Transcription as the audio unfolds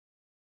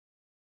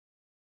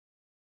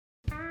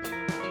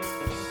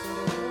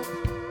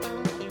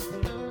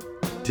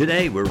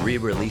Today, we're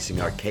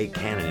re-releasing our Kay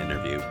Cannon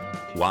interview.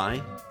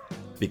 Why?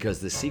 Because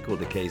the sequel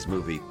to Kay's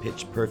movie,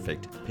 Pitch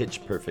Perfect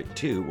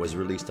 2, was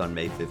released on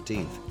May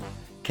 15th.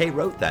 Kay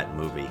wrote that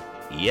movie.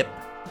 Yep.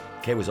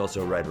 Kay was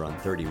also a writer on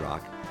 30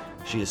 Rock.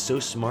 She is so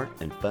smart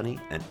and funny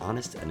and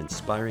honest and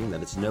inspiring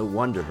that it's no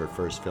wonder her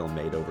first film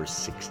made over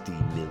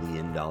 $60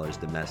 million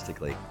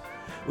domestically.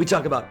 We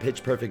talk about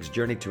Pitch Perfect's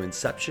journey to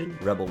inception,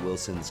 Rebel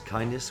Wilson's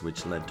kindness,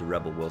 which led to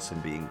Rebel Wilson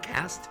being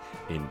cast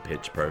in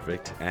Pitch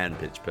Perfect and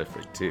Pitch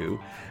Perfect 2,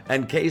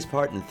 and Kay's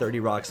part in 30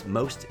 Rock's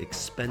most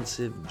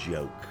expensive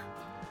joke.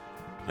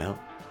 Well,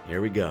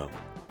 here we go.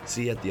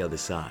 See you at the other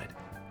side.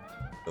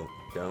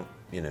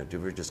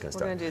 We're just going to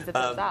start. We're going to do zip,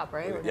 zap, stop,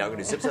 right? Yeah, we're going to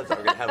do zip, zap, stop.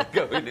 We're going to have a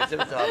go. We're going to do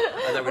zip, stop.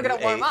 And then we're going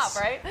to warm up,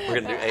 right?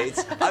 We're going to do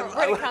eights.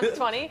 When it comes to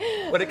 20?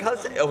 When it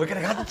comes to, we're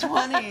going to count to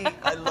 20.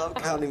 I love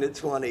counting to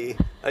 20.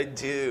 I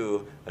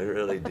do. I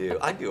really do.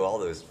 I do all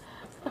those.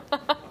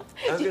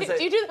 Do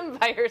you do them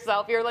by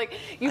yourself? You're like,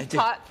 you've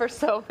taught for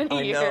so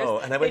many years. I know.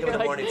 And I wake up in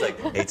the morning, it's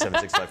like 8, 7,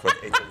 6, 5, 4,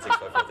 8, 7, 6, 5,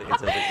 4, 8, 7,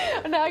 6,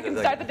 5. Now I can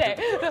start the day.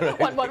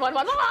 1, 1, 1, 1.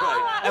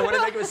 Right. And when I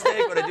make a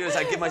mistake, what I do is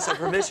I give myself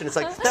permission. It's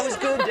like, that was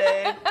good,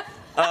 Dave.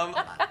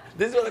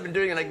 This is what I've been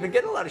doing, and I've been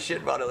getting a lot of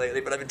shit about it lately,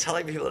 but I've been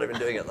telling people that I've been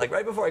doing it. Like,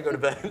 right before I go to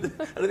bed, I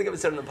don't think I've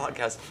said it on the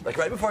podcast, like,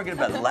 right before I go to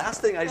bed, the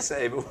last thing I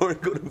say before I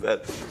go to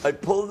bed, I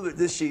pull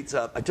the sheets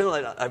up, I turn the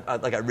light on,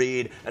 I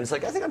read, and it's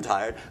like, I think I'm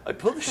tired. I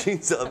pull the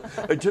sheets up,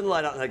 I turn the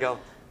light on, and I go,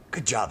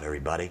 good job,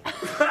 everybody. I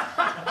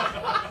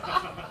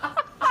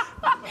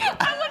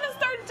want to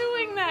start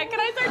doing that. Can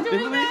I start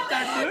doing that?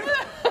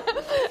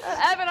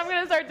 Evan, I'm going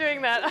to start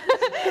doing that.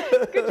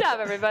 Good job,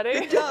 everybody.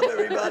 Good job,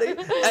 everybody.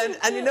 And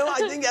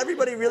I think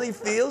everybody really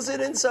feels it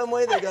in some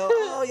way. They go,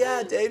 oh,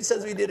 yeah, Dave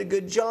says we did a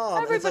good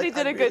job. Everybody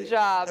did a good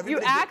job. You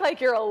act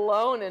like you're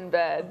alone in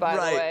bed, by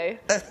the way.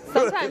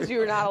 Sometimes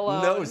you're not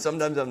alone. No,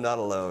 sometimes I'm not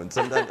alone.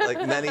 Sometimes,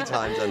 like many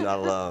times, I'm not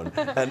alone.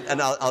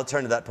 And I'll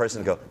turn to that person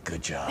and go,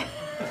 good job.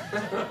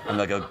 And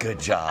they'll go, good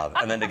job.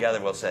 And then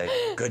together we'll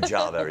say, good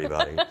job,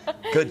 everybody.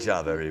 Good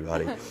job,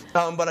 everybody.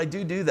 But I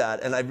do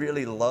that, and I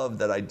really love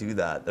that I do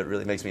that. That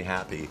really makes me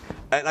happy.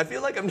 And I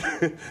feel like I'm...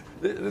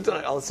 That's what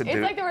I also do.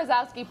 It's like the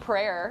Rosowski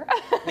prayer.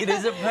 It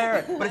is a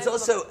prayer, but it's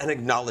also an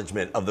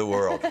acknowledgement of the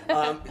world.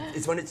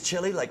 It's when it's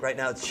chilly, like right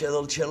now it's a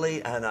little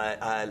chilly, and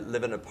I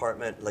live in an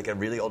apartment, like a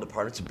really old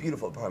apartment. It's a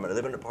beautiful apartment. I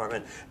live in an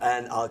apartment,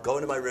 and I'll go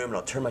into my room, and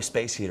I'll turn my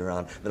space heater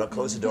on, then I'll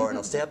close the door, and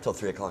I'll stay up till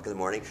 3 o'clock in the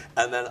morning,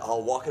 and then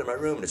I'll walk into my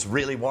room, and it's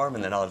really warm,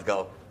 and then I'll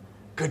go,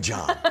 good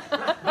job.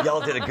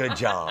 Y'all did a good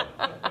job.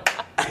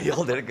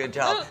 Y'all did a good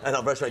job. And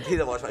I'll brush my teeth,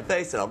 I'll wash my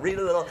face, and I'll read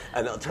a little,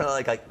 and I'll turn on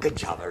like good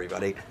job,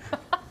 everybody.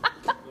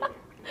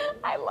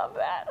 I love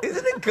that.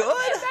 Isn't it good?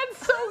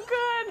 That's so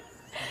good.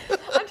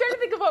 I'm trying to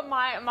think of what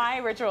my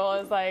ritual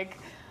is like.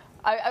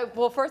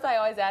 Well, first I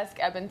always ask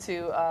Eben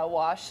to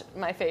wash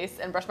my face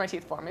and brush my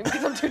teeth for me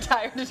because I'm too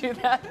tired to do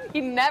that.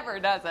 He never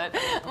does it.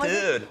 I'm like,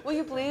 dude, will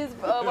you please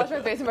wash my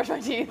face and brush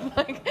my teeth?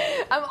 Like,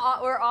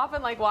 we're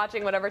often like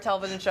watching whatever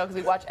television show because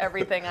we watch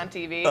everything on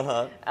TV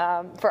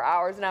for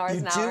hours and hours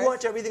and hours. You do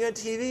watch everything on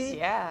TV?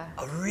 Yeah.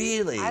 Oh,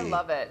 really? I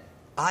love it.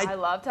 I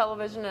love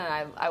television,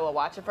 and I will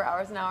watch it for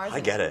hours and hours. I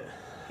get it.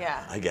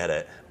 Yeah. I get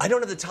it. I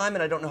don't have the time,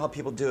 and I don't know how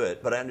people do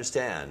it, but I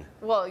understand.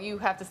 Well, you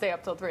have to stay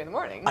up till 3 in the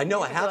morning. I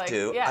know I have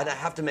to, yeah. and I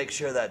have to make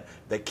sure that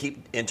they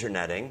keep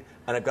interneting,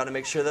 and I've got to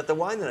make sure that the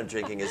wine that I'm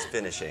drinking is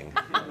finishing.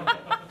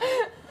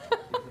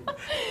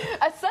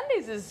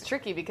 Sundays is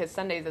tricky because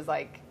Sundays is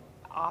like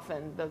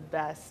often the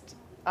best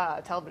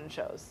television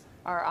shows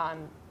are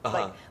on.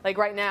 Like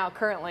right now,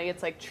 currently,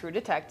 it's like True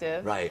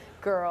Detective, right?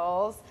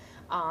 Girls,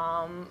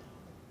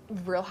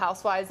 Real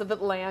Housewives of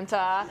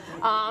Atlanta.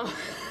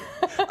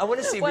 I want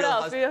to see Real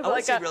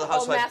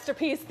Housewives.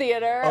 Masterpiece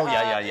Theater. Oh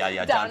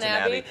yeah. Downton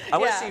Abbey. I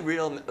want to see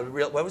Real.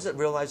 What was it?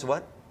 Real Lives of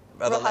what?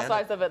 Real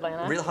Housewives of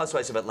Atlanta. Real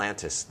Housewives of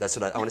Atlantis. That's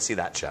what I want to see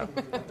that show.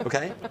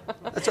 Okay?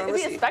 That's what I want to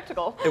see. It'd be a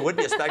spectacle. It would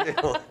be a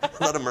spectacle.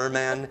 A lot of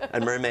mermen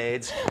and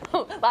mermaids. A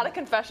lot of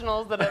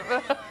confessionals that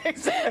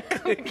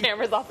have the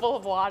cameras all full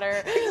of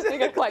water. They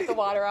gotta wipe the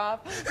water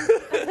off.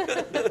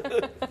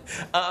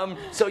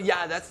 So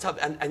yeah, that's tough.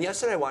 And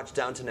yesterday I watched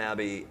Downton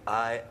Abbey.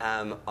 I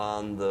am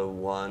on the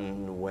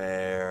one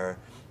where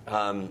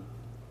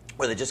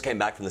they just came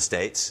back from the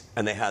States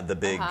and they had the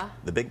big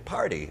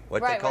party.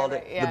 What they called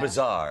it? Yeah. The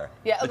bazaar.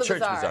 Yeah, the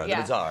church bazaar. Yeah.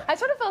 The bazaar. I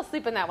sort of fell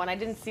asleep in that one. I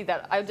didn't see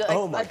that. I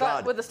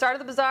God. With the start of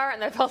the bazaar,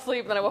 and then I fell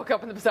asleep, and then I woke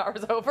up and the bazaar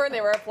was over, and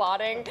they were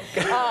applauding.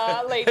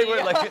 Lady. They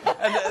were like,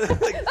 that's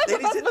the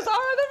best bazaar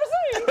I've ever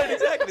seen. Right,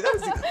 exactly. That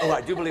was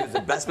I do believe it's the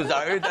best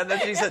bazaar. And then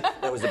she said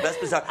that was the best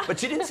bazaar, but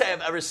she didn't say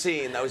I've ever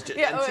seen. That was just.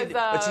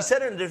 But she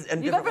said it in a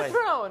different You've ever way.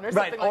 thrown or something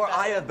right, like or that.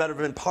 I have better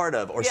been part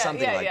of, or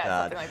something like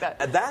that. Something like that.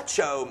 And that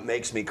show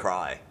makes me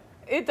cry.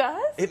 It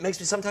does?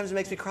 Sometimes it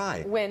makes me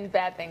cry. When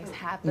bad things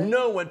happen?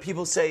 No, when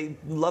people say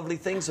lovely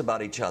things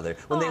about each other.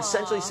 When they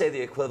essentially say the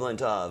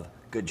equivalent of,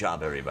 good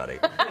job, everybody.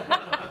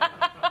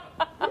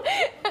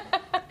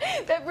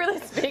 That really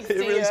speaks to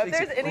you. It really really If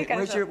speaks. there's any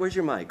kind of Where's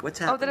your mic? What's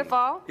happening? did it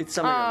fall? It's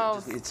something.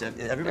 Oh.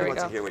 Everybody There we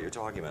wants to go. hear what you're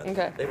talking about.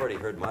 Okay. They've already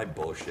heard my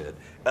bullshit.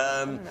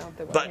 know if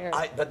they wanna hear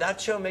it. But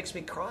that show makes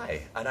me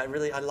cry, and I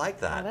like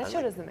that. That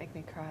show doesn't make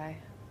me cry.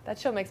 That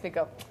show makes me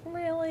go,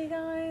 really,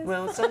 guys?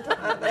 Well,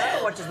 sometimes I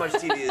don't watch as much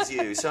TV as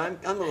you, so I'm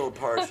a little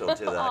partial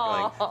to that.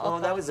 Going, oh,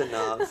 that was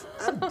enough.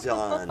 I'm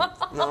done.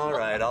 All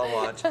right, I'll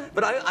watch.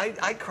 But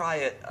I cry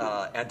at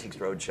Antiques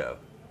Roadshow.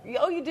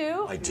 Oh, you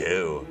do? I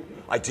do,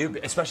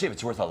 especially if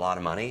it's worth a lot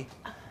of money.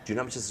 Do you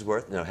know how much this is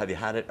worth? No. Have you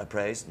had it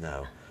appraised?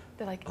 No.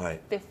 They're like All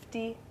right.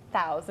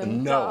 $50,000.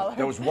 No.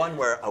 There was one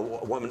where a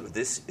woman.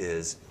 This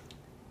is.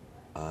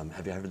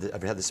 Have you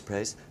ever had this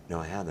appraised? No,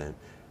 I haven't.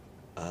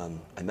 I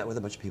met with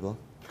a bunch of people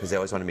because they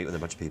always want to meet with a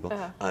bunch of people.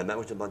 Uh-huh. I met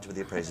with a bunch of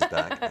the appraisers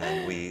back,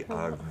 and we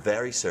are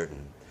very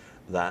certain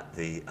that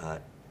the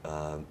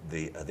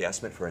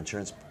estimate for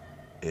insurance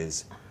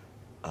is.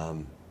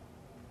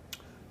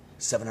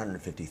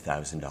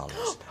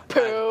 $750,000.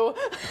 Poo.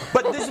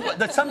 But this is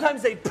but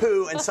sometimes they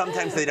poo and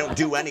sometimes they don't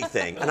do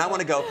anything. And I want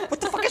to go, what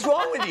the fuck is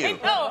wrong with you? I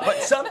know.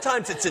 But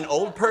sometimes it's an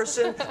old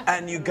person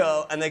and you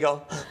go and they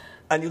go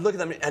and you look at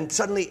them and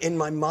suddenly in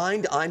my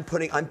mind I'm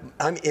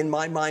in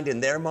my mind in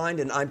their mind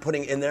and I'm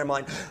putting in their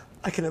mind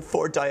I can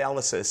afford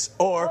dialysis,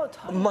 or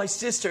totally. my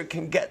sister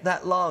can get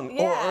that lung,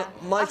 Yeah. or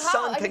my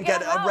son can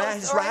get a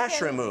house,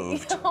 rash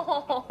removed.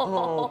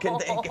 Oh,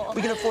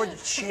 we can afford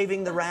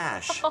shaving the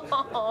rash.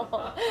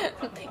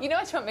 You know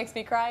what makes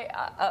me cry?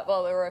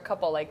 Well, there were a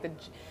couple like the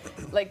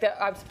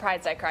I'm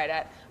surprised I cried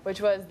at,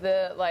 which was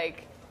the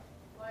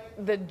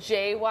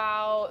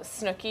JWoww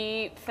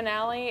Snooki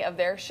finale of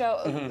their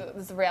show.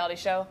 This is a reality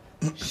show.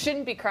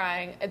 Shouldn't be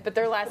crying, but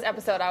their last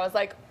episode, I was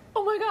like,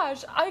 oh my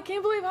gosh, I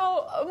can't believe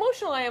how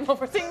emotional I am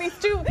over seeing these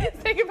two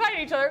say goodbye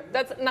to each other.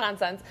 That's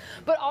nonsense.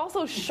 But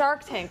also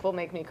Shark Tank will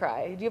make me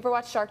cry. Do you ever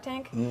watch Shark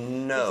Tank?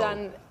 No. It's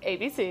on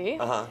ABC.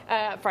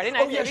 Friday Oh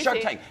night. yeah, ABC. Shark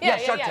Tank. Yeah,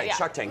 Shark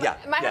Tank. Yeah.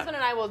 My husband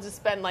and I will just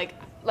spend like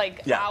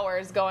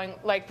hours going,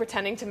 like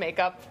pretending to make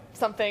up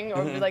something,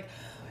 or be like,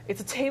 it's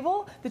a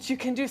table that you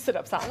can do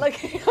sit-ups on. And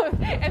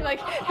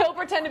he'll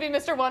pretend to be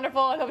Mr.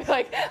 Wonderful, and he'll be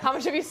like, how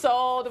much have you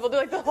sold? And we'll do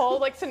like the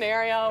whole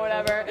scenario or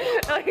whatever,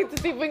 to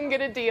see if we can get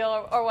a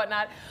deal or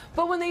whatnot.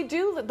 But when they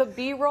do the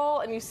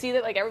B-roll and you see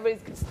that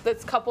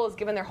this couple has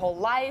given their whole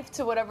life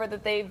to whatever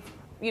that they've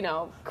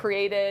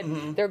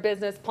created, their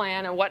business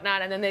plan and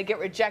whatnot, and then they get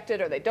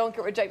rejected or they don't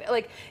get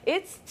rejected.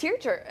 It's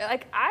tearjerker.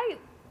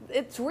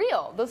 It's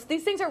real.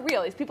 These things are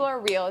real. These people are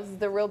real. This is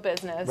the real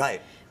business.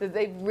 Right.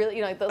 They really,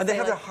 and they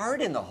have their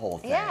heart in the whole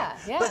thing. Yeah,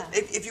 yeah. But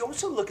if you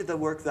also look at the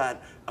work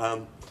that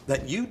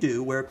you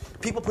do, where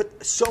people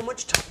put so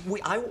much time.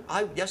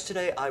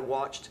 Yesterday I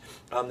watched.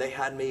 They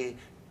had me.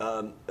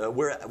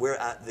 We're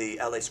at the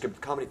LA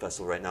Script Comedy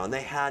Festival right now, and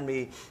they had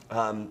me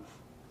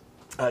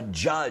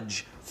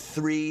judge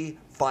 3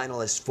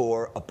 finalists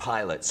for a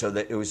pilot, so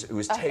that it was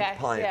taped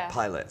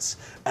pilots,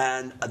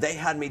 and they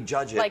had me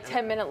judge it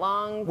 10-minute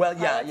long. Well,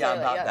 pilots,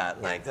 about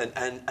that length,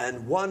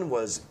 and one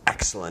was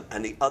excellent,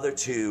 and the other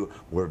 2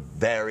 were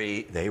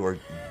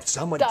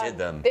someone done. did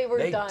them.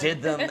 They done.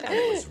 Did them, and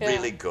it was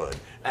really good,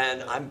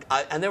 and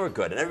and they were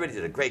good, and everybody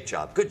did a great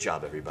job. Good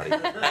job, everybody.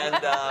 and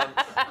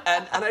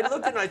I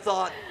looked and I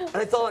thought,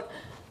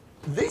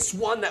 this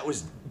one that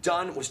was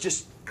done was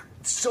just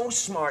so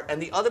smart, and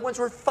the other ones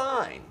were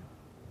fine.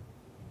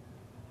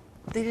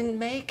 They didn't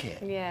make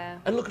it. Yeah.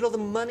 And look at all the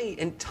money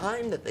and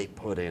time that they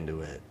put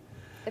into it.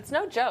 It's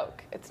no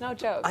joke.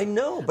 I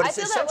know, but it's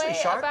I feel that essentially way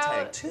Shark about,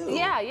 Tank too.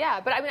 Yeah.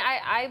 But I mean,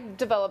 I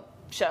develop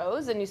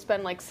shows, and you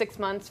spend 6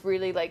 months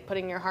really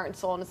putting your heart and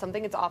soul into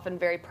something. It's often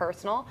very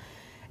personal,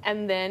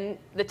 and then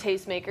the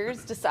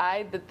tastemakers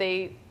decide that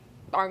they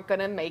aren't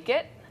going to make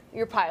it.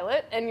 Your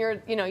pilot, and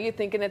you're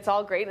thinking it's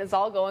all great and it's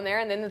all going there,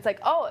 and then it's like,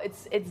 oh,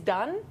 it's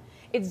done.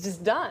 It's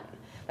just done.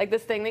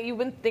 This thing that you've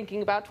been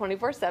thinking about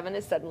 24/7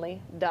 is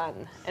suddenly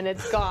done, and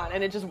it's gone,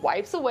 and it just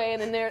wipes away,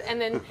 and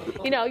then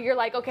you're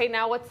like, okay,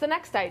 now what's the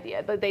next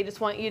idea? But they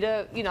just want you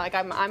to,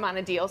 I'm on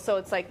a deal, so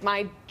it's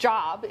my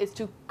job is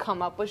to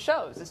come up with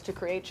shows, is to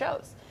create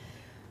shows.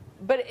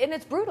 And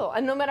it's brutal,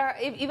 and no matter,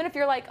 even if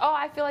you're like, oh,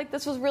 I feel like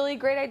this was really a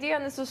great idea,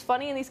 and this was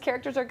funny, and these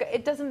characters are good,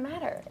 it doesn't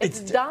matter. It's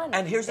done.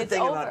 And here's the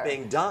thing about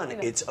being done,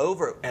 it's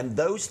over. And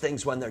those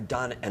things, when they're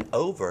done and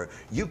over,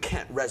 you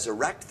can't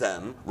resurrect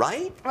them,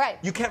 right? Right.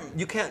 You can't.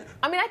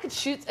 I mean, I could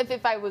shoot,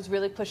 if I was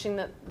really pushing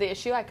the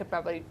issue, I could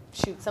probably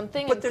shoot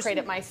something and create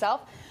it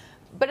myself.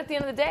 But at the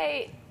end of the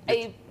day,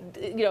 whether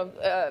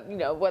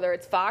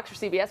it's Fox or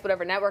CBS,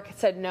 whatever network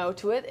said no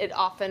to it,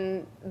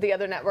 often the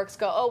other networks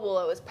go, oh, well,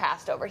 it was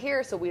passed over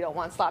here, so we don't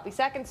want sloppy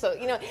seconds. So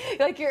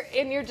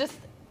you're just.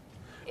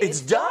 It's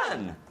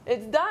done.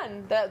 It's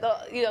done.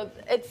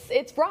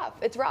 It's rough.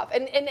 It's rough.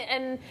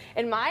 And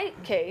in my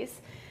case,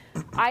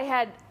 I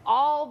had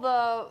all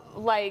the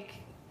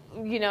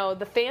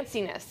the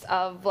fanciness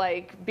of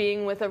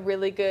being with a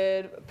really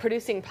good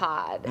producing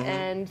pod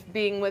and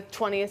being with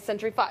 20th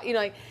Century Fox,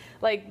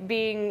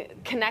 being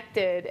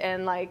connected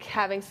and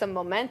having some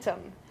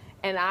momentum,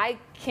 and I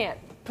can't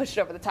push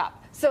it over the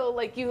top. So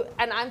like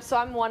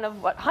I'm one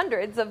of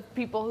hundreds of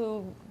people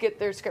who get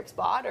their scripts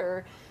bought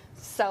or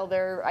sell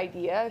their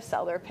idea,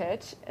 sell their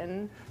pitch,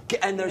 and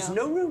there's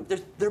no room.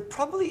 There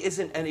probably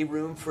isn't any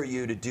room for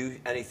you to do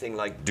anything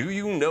like, "Do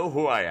you know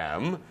who I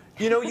am?"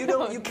 You know, you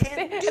don't. You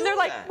can't. And they're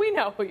like, "We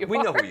know who you are. We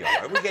know who you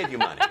are. We gave you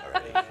money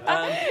already."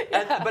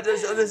 But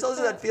there's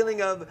also that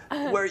feeling of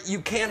where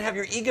you can't have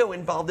your ego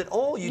involved at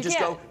all. You just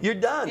go,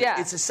 "You're done." Yeah.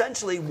 It's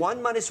essentially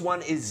 1 -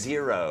 1 is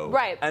 0.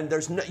 Right. And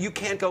you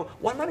can't go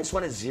 1 -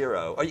 1 is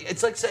 0. Or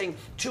it's like saying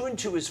 2 and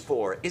 2 is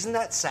 4. Isn't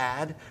that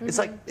sad? Mm-hmm. It's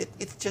like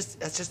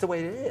that's just the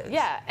way it is.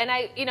 Yeah, and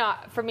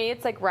for me,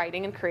 it's like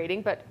writing and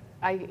creating, but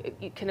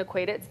you can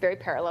equate it. It's very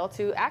parallel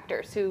to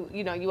actors who,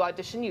 you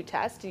audition, you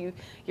test,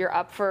 you're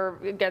up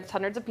against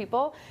hundreds of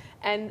people,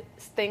 and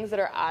things that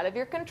are out of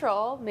your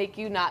control make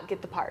you not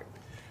get the part,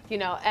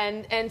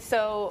 and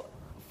so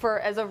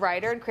as a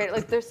writer and creator,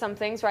 like there's some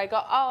things where I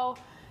go,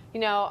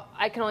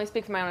 I can only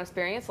speak from my own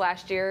experience.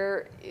 Last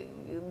year,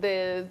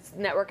 the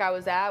network I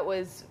was at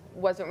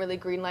wasn't really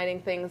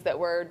greenlighting things that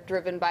were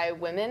driven by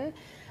women.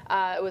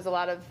 It was a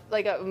lot of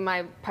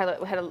my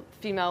pilot had a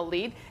female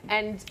lead,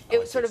 and it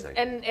was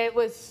and it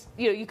was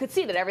you could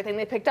see that everything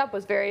they picked up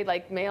was very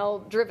like male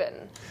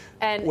driven.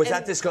 And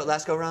that this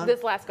last go round?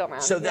 This last go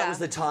round. So that was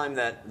the time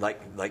that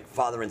like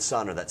Father and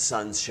Son or that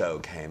Son's show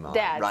came on,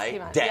 Dads, right?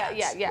 came on.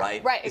 Dads, yeah,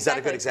 right? Right. Is that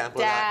a good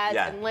example Dads, of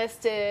that? Yeah.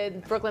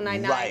 Enlisted, Brooklyn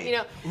Nine-Nine.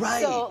 Right.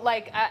 Right. So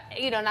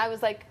and I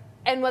was like.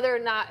 And whether or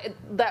not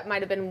that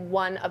might have been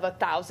one of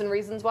 1,000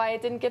 reasons why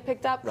it didn't get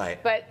picked up,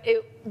 right? But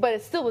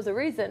it still was a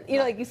reason.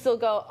 Like you still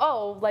go,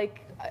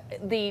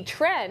 the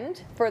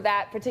trend for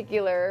that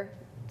particular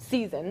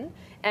season,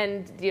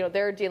 and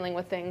they're dealing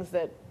with things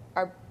that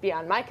are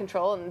beyond my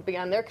control and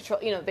beyond their control.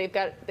 They've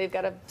got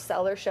to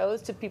sell their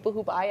shows to people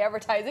who buy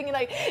advertising, and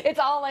it's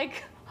all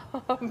like.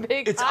 A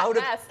big hot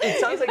mess. It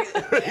sounds like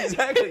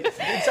exactly.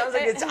 It sounds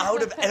like it's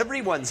out of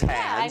everyone's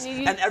hands,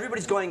 and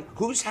everybody's going,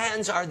 "Whose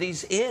hands are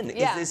these in?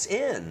 Yeah. Is this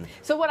in?"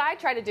 So what I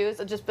try to do is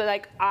just be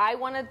like,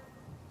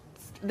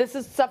 this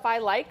is stuff I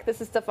like.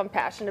 This is stuff I'm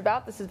passionate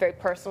about. This is very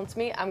personal to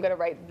me. I'm going to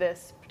write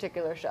this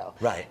particular show,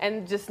 right?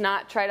 And just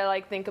not try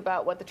to think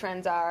about what the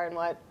trends are and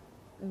what.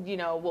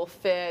 Will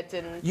fit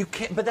and you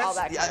can't. But that's all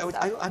that kind of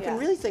stuff. I've been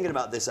really thinking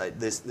about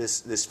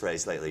this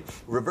phrase lately: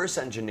 reverse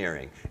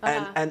engineering.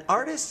 And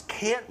artists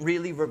can't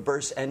really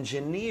reverse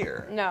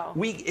engineer. No,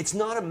 it's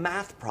not a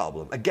math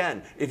problem.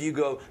 Again, if you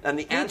go and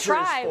the answer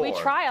is 4. We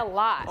try a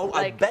lot. Oh,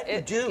 I bet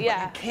you do.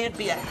 Yeah. But you can't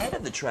be ahead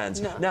of the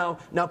trends. No.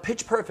 Now,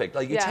 Pitch Perfect.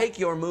 Like you take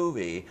your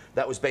movie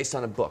that was based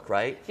on a book,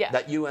 right? Yeah.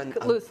 That you and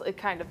loosely,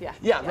 kind of, yeah.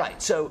 Yeah,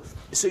 right. So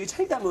you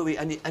take that movie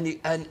and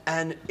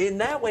in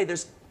that way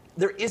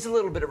there is a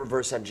little bit of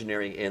reverse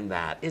engineering in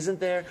that, isn't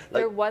there?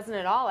 There wasn't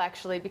at all,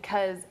 actually,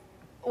 because,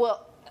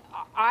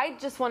 I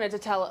just wanted to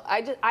tell.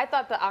 I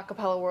thought the a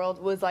cappella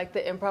world was like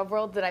the improv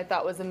world that I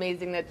thought was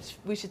amazing. That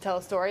we should tell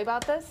a story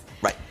about this.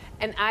 Right.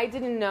 And I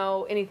didn't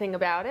know anything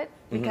about it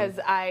because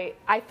I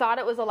thought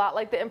it was a lot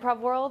like the improv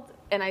world,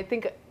 and I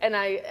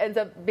ended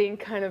up being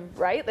kind of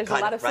right. There's a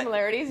lot of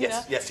similarities,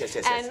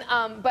 Yes.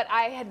 And but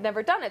I had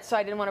never done it, so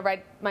I didn't want to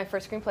write my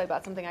first screenplay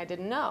about something I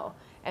didn't know.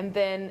 And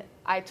then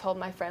I told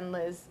my friend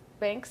Liz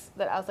Banks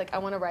that I was like, I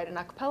want to write an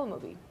a cappella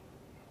movie.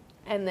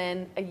 And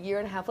then a year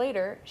and a half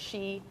later,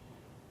 she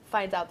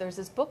finds out there's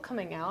this book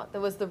coming out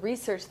that was the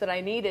research that I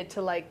needed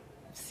to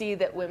see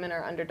that women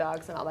are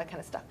underdogs and all that kind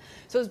of stuff.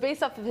 So it was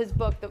based off of his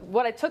book.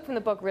 What I took from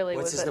the book really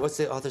what's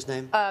the author's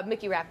name?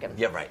 Mickey Rapkin.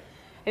 Yeah, right.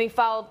 And he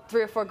followed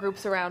 3 or 4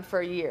 groups around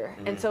for a year.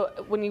 Mm-hmm. And so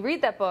when you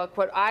read that book,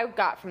 what I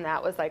got from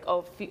that was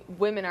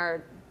women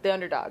are the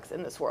underdogs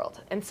in this world.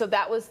 And so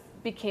that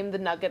became the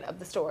nugget of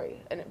the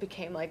story. And it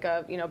became like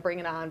Bring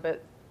It On,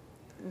 but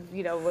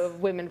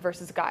women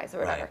versus guys or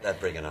whatever. Right, that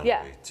Bring It On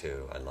movie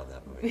too. I love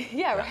that movie.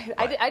 Yeah,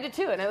 right. I did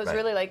too, and it was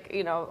really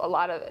a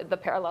lot of the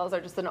parallels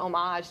are just an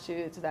homage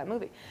to that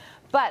movie.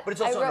 But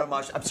it's also an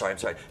homage. I'm sorry.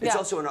 It's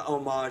also an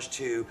homage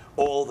to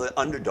all the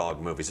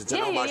underdog movies. It's an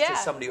homage to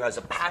somebody who has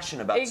a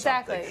passion about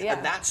something. Yeah.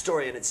 And that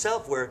story in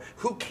itself, where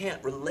who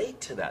can't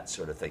relate to that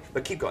sort of thing?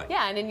 But keep going.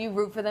 Yeah, and then you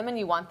root for them, and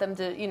you want them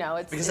to,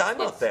 because I'm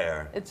not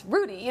there. It's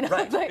Rudy,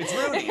 Right. It's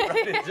Rudy.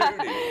 Right. It's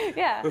Rudy.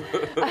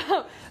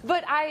 Yeah.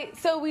 But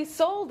so we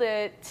sold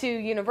it to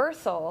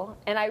Universal,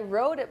 and I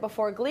wrote it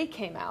before Glee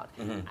came out.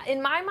 Mm-hmm.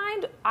 In my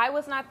mind, I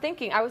was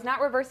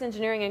not reverse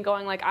engineering and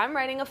going I'm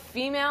writing a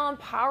female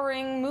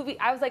empowering movie.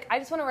 I was like, I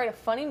just want to write a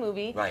funny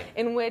movie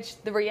in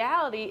which the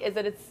reality is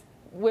that it's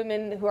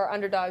women who are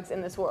underdogs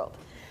in this world,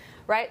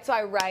 right? So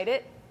I write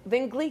it,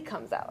 then Glee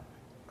comes out.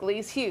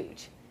 Glee's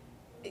huge.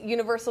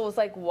 Universal was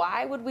like,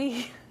 why would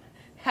we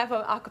have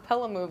an a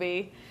cappella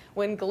movie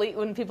when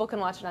people can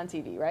watch it on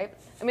TV, right?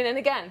 I mean, and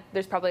again,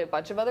 there's probably a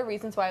bunch of other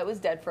reasons why it was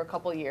dead for a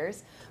couple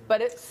years,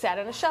 but it sat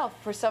on a shelf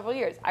for several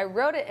years. I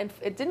wrote it, and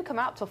it didn't come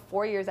out till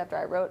 4 years after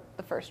I wrote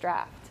the first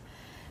draft.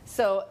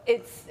 So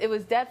it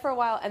was dead for a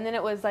while, and then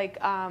it was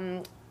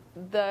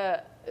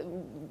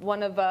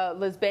one of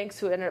Liz Banks,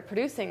 who ended up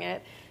producing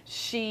it.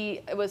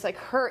 It was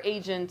her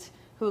agent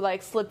who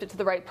slipped it to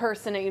the right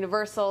person at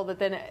Universal. That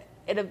then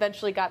it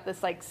eventually got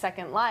this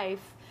second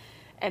life,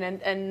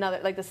 another,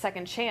 like the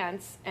second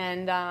chance,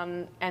 and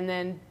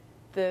then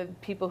the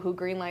people who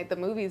greenlight the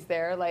movies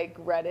there like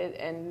read it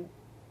and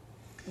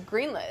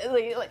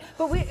greenlit.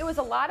 But it was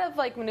a lot of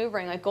like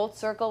maneuvering. Like Gold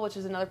Circle, which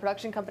is another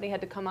production company,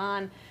 had to come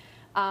on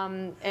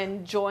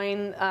and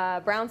join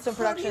Brownstone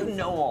Productions. How do you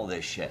know all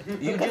this shit?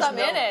 Because I'm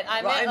in it.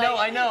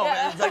 I know.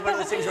 Yeah. It's like one of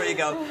those things where you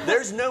go,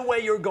 there's no way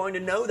you're going to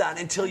know that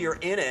until you're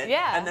in it.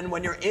 Yeah. And then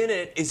when you're in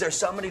it, is there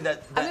somebody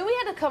that I mean, we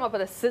had to come up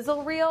with a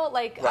sizzle reel.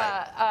 Like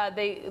Right.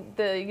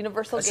 the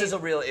Universal. A sizzle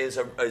reel is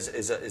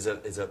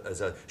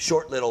a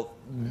short little.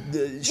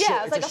 It's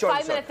like a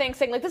 5-minute thing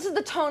saying like this is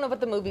the tone of what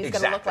the movie is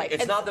going to look like.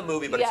 It's not the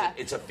movie, but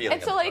it's a feeling.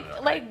 And so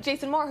like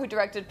Jason Moore, who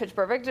directed Pitch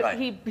Perfect, Right.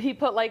 he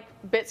put like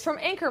bits from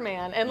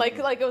Anchorman and like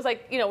it was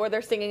like where they're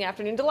singing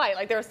Afternoon Delight,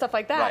 like there was stuff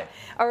like that,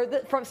 Right.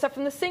 or from stuff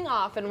from the Sing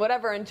Off and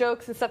whatever and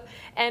jokes and stuff.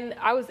 And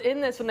I was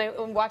in this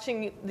when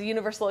watching the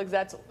Universal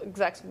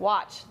execs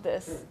watch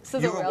this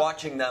sizzle You were reel.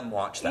 watching them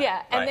watch that.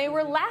 Yeah, and right. they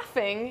were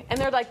laughing, and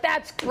they're like,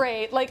 "That's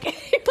great!" Like,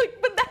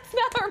 but that's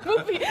not our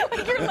movie.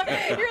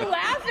 Like you're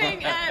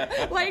laughing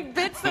at like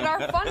bits that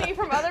are funny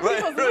from other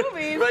people's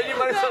movies. Right, you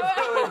might as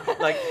well go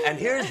like, and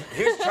here's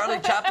Charlie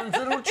Chaplin's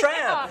Little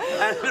Tramp,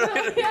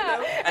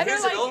 and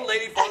here's an old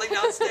lady falling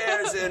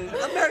downstairs in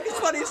America's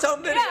Funniest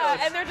Home Videos. Yeah,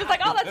 and they're just like,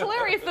 "Oh, that's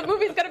hilarious! The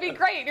movie's gonna be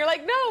great." And you're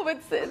like, "No,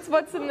 it's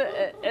what's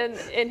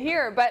in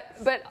here."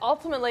 But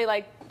ultimately,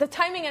 like the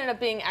timing ended up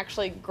being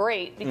actually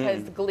great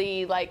because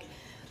Glee like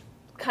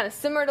kind of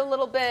simmered a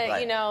little bit,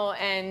 Right.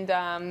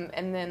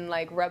 and then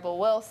like Rebel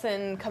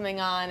Wilson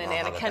coming on and Oh,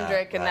 Anna how about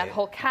Kendrick that? and that Right.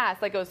 whole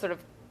cast, like it was sort of,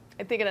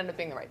 I think it ended up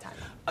being the right time.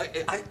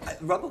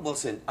 Rebel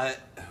Wilson.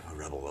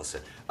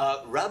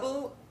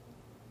 Rebel.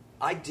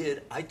 I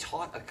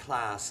taught a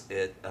class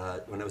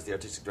when I was the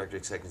artistic director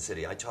at Second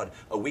City. I taught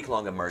a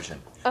week-long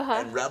immersion.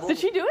 And Rebel. Did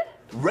she do it?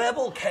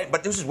 Rebel came,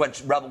 but this is when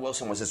Rebel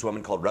Wilson was this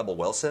woman called Rebel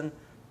Wilson.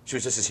 She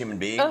was just this human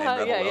being named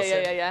Rebel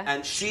Wilson. Yeah.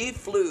 And she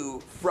flew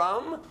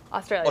from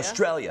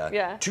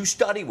Australia to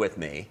study with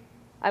me.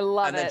 I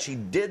love And then she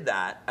did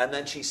that, and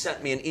then she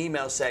sent me an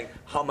email saying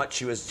how much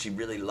she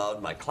really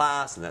loved my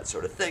class and that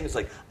sort of thing. It's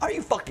like, are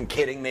you fucking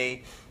kidding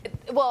me?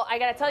 Well, I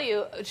gotta tell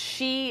you,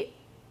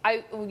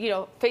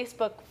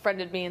 Facebook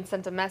friended me and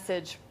sent a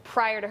message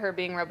prior to her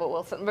being Rebel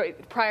Wilson,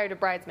 prior to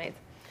Bridesmaids,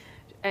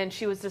 and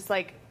she was just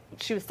like,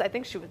 I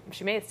think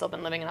she may have still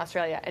been living in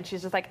Australia, and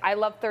she's just like, I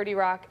love 30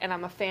 Rock, and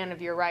I'm a fan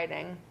of your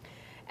writing,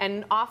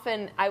 and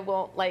often I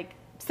won't like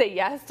say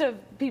yes to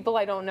people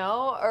I don't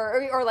know,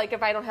 or like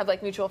if I don't have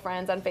like mutual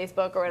friends on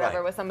Facebook or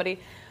whatever with somebody.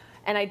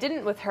 And I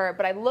didn't with her,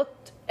 but I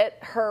looked at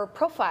her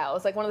profile. It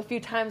was like one of the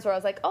few times where I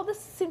was like, oh, this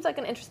seems like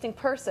an interesting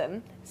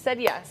person.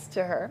 Said yes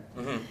to her.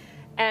 Mm-hmm.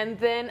 And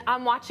then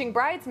I'm watching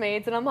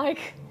Bridesmaids, and I'm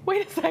like,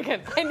 wait a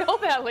second, I know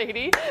that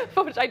lady,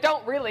 which I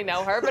don't really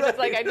know her, but it's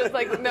like I just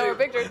like know her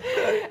pictures.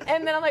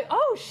 And then I'm like,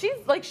 oh,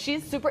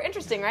 she's super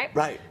interesting, right?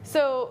 Right.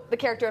 So the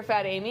character of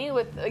Fat Amy,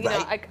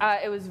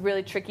 it was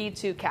really tricky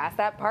to cast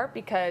that part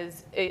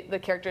because the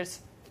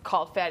character's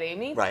called Fat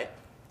Amy. Right.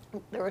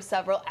 There were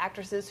several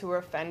actresses who were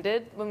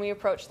offended when we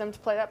approached them to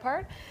play that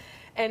part.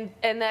 And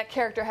that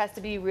character has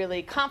to be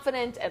really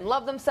confident and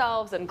love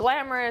themselves and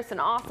glamorous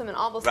and awesome and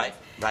all those things.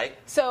 Right.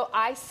 So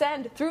I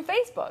send through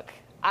Facebook.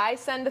 I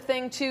send a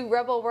thing to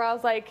Rebel where I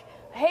was like,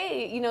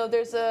 hey,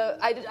 there's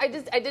I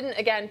didn't,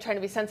 again, trying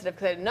to be sensitive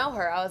because I didn't know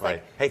her. I was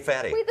like, hey,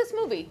 fatty, read this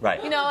movie.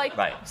 Right.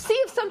 See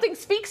if something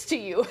speaks to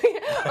you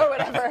or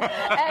whatever.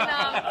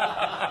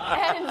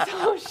 And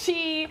so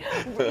she,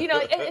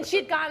 and she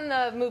had gotten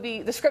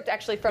the script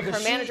actually from her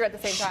manager at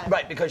the same time.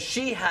 Right, because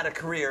she had a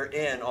career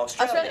in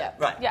Australia.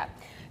 Right. Yeah.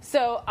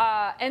 So,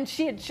 and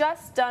she had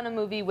just done a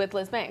movie with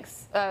Liz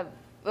Banks.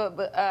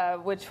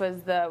 Which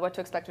was the What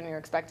to Expect When You're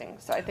Expecting.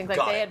 So I think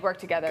they had worked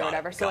together or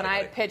whatever. So when I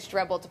had pitched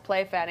Rebel to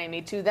play Fat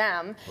Amy to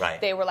them,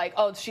 they were like,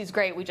 oh, she's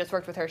great. We just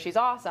worked with her. She's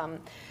awesome.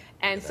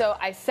 And so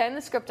I send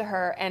the script to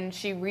her, and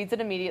she reads it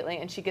immediately,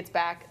 and she gets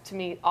back to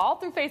me all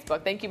through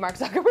Facebook. Thank you, Mark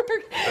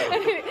Zuckerberg.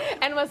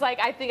 and was like,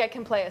 I think I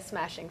can play a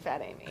smashing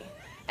Fat Amy.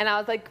 And I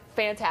was like,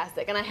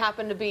 fantastic. And I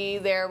happened to be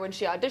there when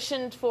she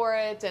auditioned for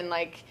it and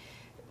like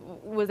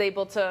was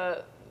able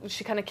to...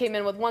 She kind of came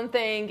in with one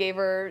thing, gave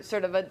her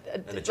sort of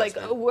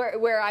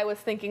where I was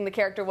thinking the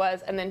character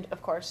was, and then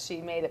of course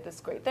she made it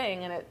this great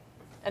thing, and it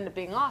ended up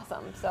being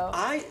awesome. So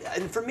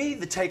and for me,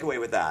 the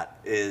takeaway with that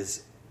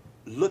is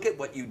look at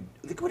what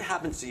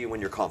happens to you when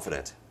you're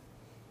confident.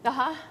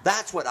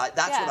 That's what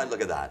I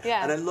look at that.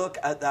 Yeah. And I look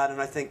at that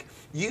and I think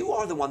you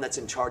are the one that's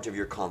in charge of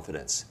your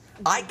confidence.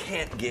 I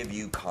can't give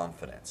you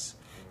confidence.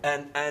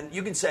 And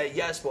you can say,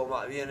 yes, well,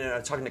 I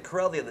was talking to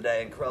Carell the other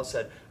day, and Carell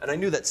said, and I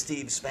knew that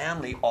Steve's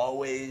family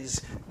always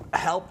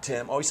helped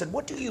him. He said,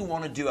 "What do you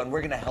want to do? And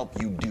we're going to help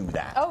you do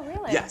that." Oh,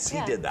 really? Yes, he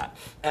Yeah. did that.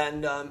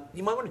 And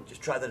you might want to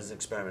just try that as an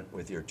experiment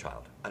with your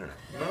child. I don't know.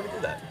 You might want to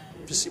do that.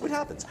 Just see what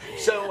happens.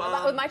 So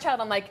with my child,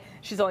 I'm like,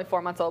 she's only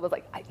 4 months old. I was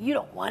like, you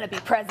don't want to be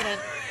president.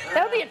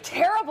 That would be a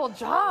terrible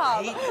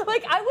job.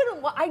 Like,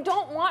 I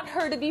don't want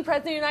her to be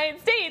president of the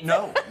United States.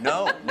 No.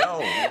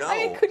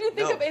 I mean, could you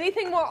think of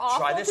anything more awful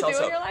Try this to also.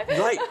 do in your life?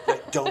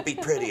 Right. Don't be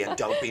pretty and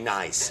don't be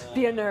nice.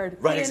 Be a nerd.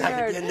 Right, be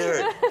exactly. A nerd. Be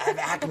a nerd. Have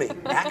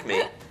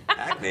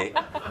Acme.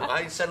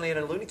 I suddenly in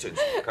a Looney Tunes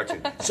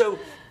cartoon. So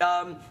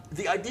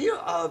the idea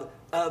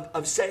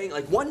of saying,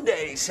 like, one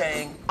day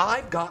saying,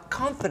 I've got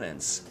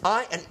confidence.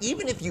 And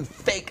even if you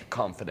fake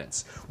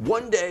confidence,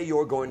 one day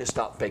you're going to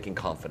stop faking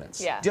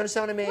confidence. Yeah. Do you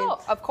understand what I mean? No,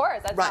 of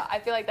course. That's Right. I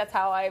feel like that's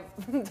how I've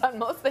done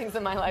most things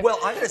in my life. Well,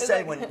 I'm going to It's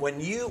say like-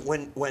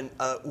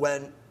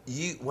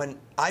 when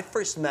I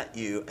first met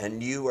you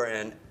and you were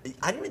I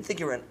didn't even think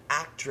you were an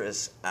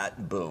actress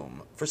at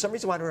Boom. For some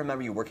reason, I don't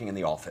remember you working in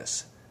the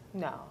office.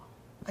 No.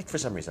 Like, for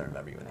some reason, I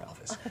remember you in the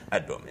office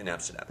at Boom in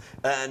Amsterdam.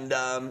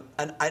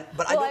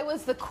 I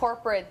was the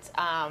corporate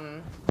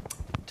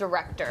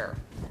director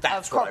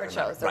That's of what I corporate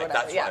remember. shows or Right,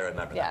 whatever. that's yeah. why I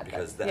remember yeah. that,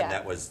 because then yeah.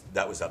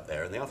 that was up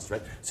there in the office,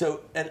 right?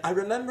 So, and I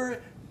remember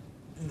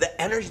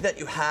the energy that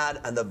you had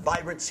and the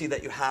vibrancy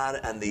that you had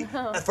and the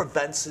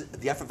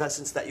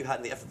effervescence that you had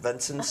and the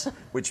effervescence,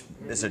 which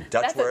is a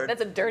Dutch word.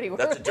 That's a dirty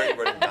word. That's a dirty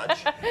word in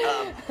Dutch.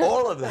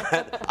 All of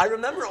that. I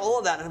remember all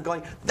of that, and I'm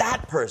going,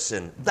 that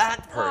person.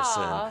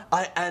 Aww.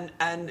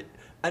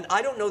 And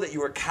I don't know that you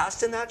were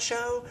cast in that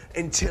show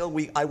until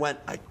we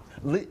got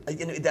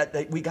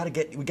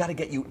to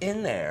get you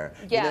in there.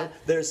 Yeah. You know,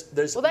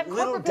 there's Well, that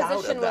little corporate doubt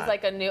position of that. was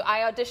like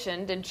I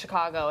auditioned in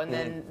Chicago, and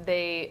then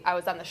I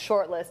was on the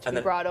short list to be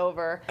brought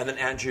over. And then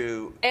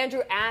Andrew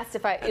asked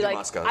if Andrew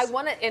Moskos. I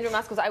wanted Andrew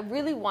Moskos. I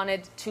really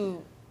wanted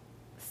to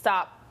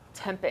stop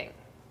temping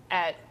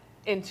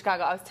in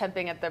Chicago. I was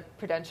temping at the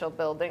Prudential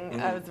Building. Mm-hmm.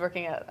 I was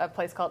working at a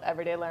place called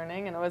Everyday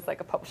Learning, and it was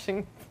like a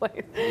publishing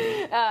place.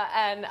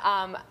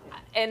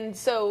 And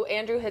so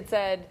Andrew had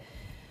said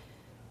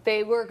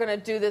they were going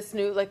to do this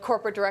new, like,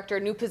 corporate director,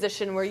 new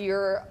position where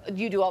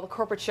you do all the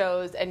corporate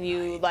shows and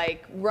you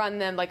like run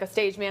them like a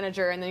stage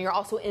manager, and then you're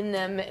also in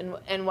them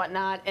and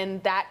whatnot.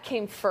 And that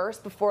came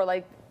first before,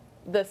 like,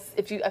 this.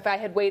 If I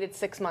had waited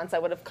 6 months, I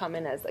would have come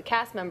in as a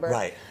cast member.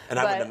 Right, and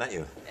I wouldn't have met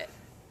you.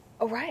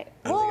 Oh, right.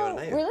 I don't think I would have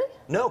met you. Really?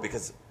 No,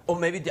 because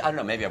maybe I don't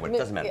know. Maybe I would.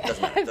 Doesn't matter.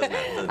 Doesn't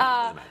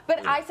matter.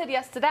 But I said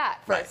yes to that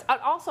first. Right.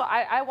 Also,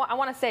 I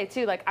want to say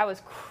too, like, I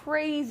was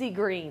crazy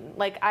green.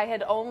 Like, I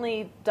had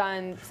only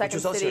done Second City. Which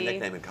was also your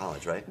nickname in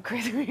college, right?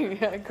 Crazy Green,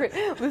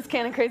 yeah, loose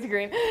cannon, Crazy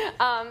Green.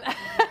 And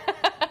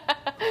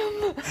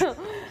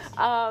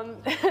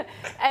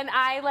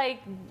I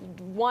like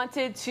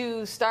wanted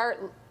to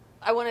start.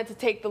 I wanted to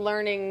take the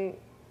learning,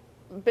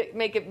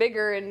 make it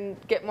bigger and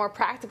get more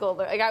practical.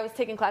 Like, I was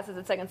taking classes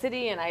at Second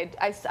City, and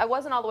I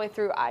wasn't all the way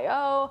through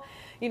IO.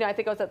 You know, I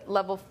think I was at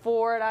level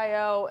 4 at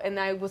IO, and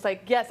I was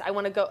like, yes, I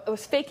want to go. I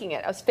was faking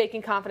it. I was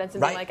faking confidence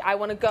and being like, I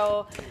want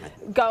to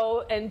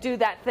go and do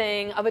that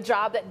thing of a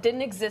job that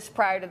didn't exist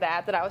prior to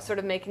that I was sort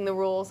of making the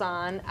rules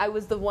on. I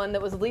was the one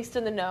that was least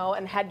in the know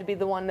and had to be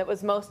the one that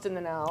was most in the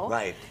know.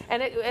 Right.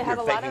 And it had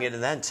a lot of. You're faking it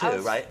then too, I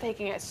was right?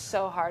 faking it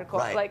so hardcore.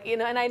 Right. Like, you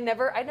know, and I'd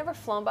never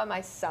flown by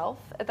myself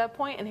at that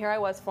point, and here I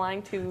was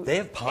flying to. They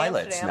have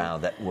pilots Amsterdam. now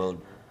that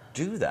will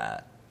do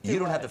that. You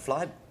don't have to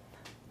fly.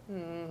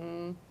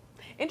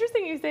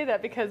 Interesting you say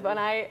that, because when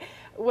I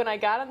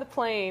got on the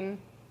plane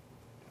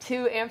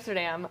to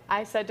Amsterdam,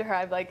 I said to her,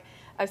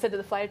 I said to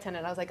the flight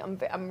attendant, I was like,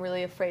 I'm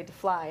really afraid to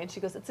fly, and she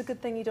goes, it's a good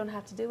thing you don't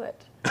have to do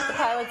it.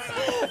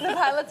 The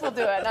pilots will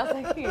do it. And I was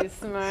like, you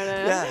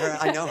smartass. Yeah,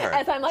 I know her.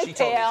 As I'm like She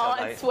told me pale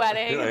so, and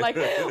sweating and like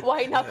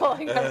white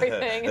knuckling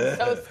everything and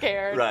so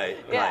scared. Right.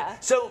 Yeah.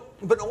 Right. So,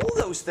 but all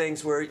those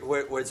things were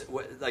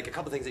like a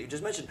couple of things that you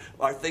just mentioned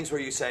are things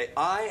where you say,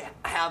 I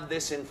have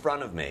this in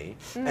front of me,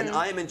 and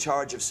I am in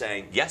charge of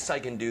saying, yes, I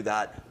can do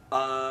that.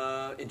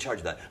 In charge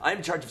of that. I'm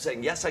in charge of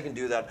saying, yes, I can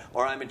do that,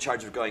 or I'm in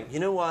charge of going, you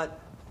know what?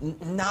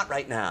 Not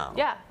right now.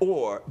 Yeah.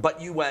 But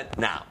you went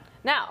now.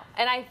 Now,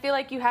 and I feel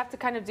like you have to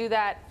kind of do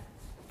that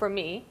for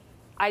me.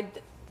 I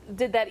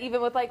did that even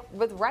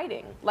with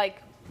writing.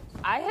 Like,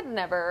 I had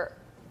never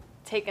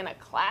taken a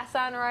class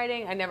on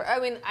writing.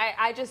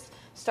 I just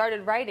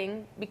started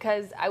writing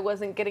because I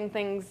wasn't getting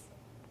things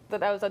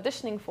that I was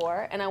auditioning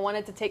for, and I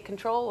wanted to take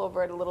control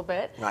over it a little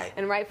bit. Right.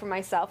 And write for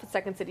myself. At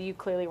Second City, you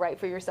clearly write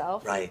for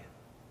yourself. Right.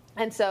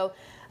 And so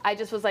I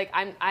just was like,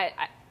 I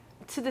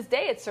to this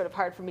day, it's sort of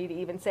hard for me to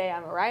even say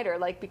I'm a writer,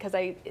 like, because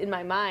in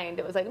my mind,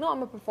 it was like, no,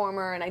 I'm a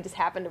performer, and I just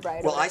happen to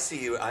write. Well, I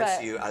see you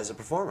as a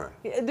performer.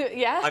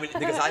 Yeah. I mean,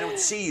 because I don't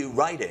see you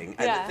writing,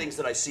 and Yeah. the things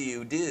that I see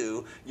you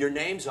do, your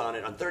name's on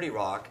it on 30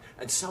 Rock,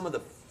 and some of the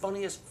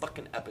funniest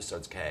fucking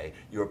episodes, Kay.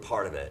 You're a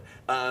part of it.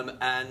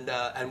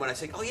 And when I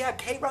say, oh yeah,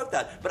 Kay wrote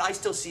that, but I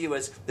still see you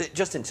as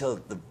just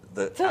until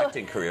the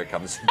acting career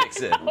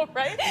kicks in. Oh,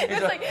 right?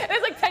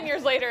 It's like 10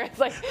 years later. It's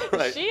like,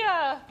 Right.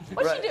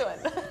 what's she doing?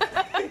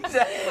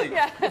 Exactly.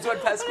 Yeah. It's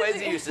what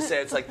Pasquesi used to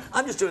say. It's like,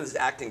 I'm just doing this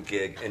acting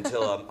gig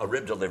until a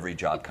rib delivery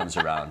job comes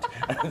around.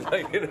 And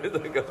like, they're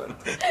going,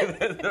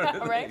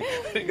 right?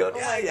 You're going,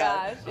 my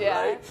gosh,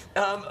 yeah.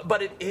 Right?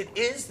 But it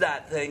is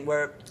that thing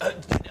where,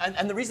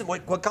 and the reason,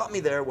 what got me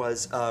there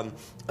was, and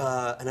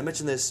I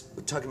mentioned this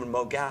talking with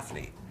Mo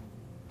Gaffney.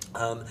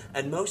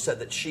 And Mo said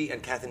that she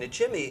and Kathy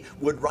Najimy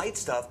would write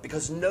stuff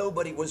because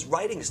nobody was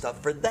writing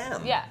stuff for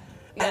them. Yeah.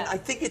 And I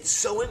think it's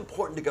so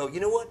important to go,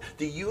 you know what?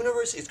 The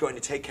universe is going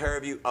to take care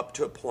of you up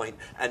to a point,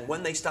 and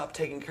when they stop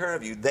taking care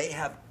of you,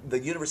 the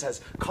universe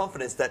has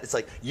confidence that it's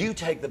like, you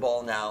take the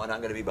ball now, and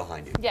I'm going to be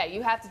behind you. Yeah,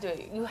 you have to do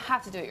it. You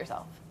have to do it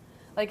yourself.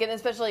 Like, and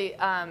especially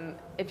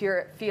if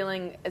you're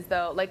feeling as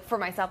though, like for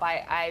myself,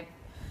 I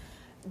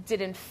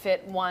didn't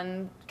fit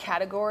one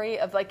category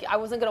of, like, I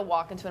wasn't going to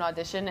walk into an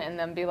audition and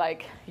then be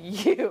like,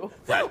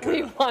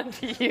 we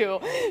want you.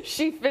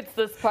 She fits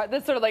this part.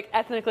 This sort of like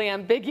ethnically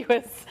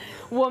ambiguous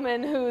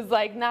woman who's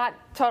like not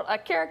a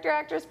character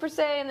actress per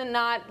se, and then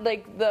not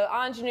like the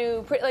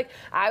ingenue. Like,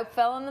 I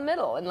fell in the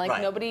middle, and like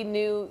nobody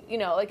knew,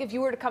 like if you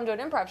were to come to an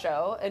improv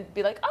show and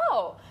be like,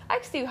 oh, I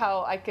see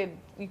how I could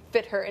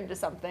fit her into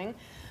something.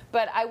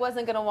 But I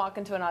wasn't going to walk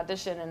into an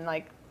audition and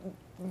like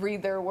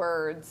read their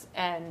words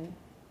and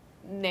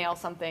nail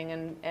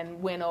something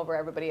and win over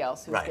everybody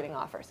else who was getting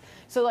offers.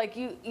 So like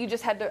you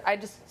just had to, I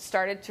just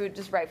started to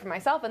just write for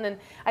myself, and then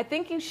I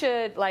think you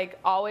should like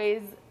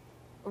always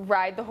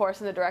ride the horse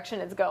in the direction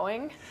it's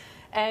going.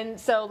 And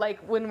so like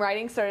when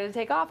writing started to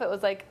take off, it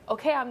was like,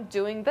 okay, I'm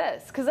doing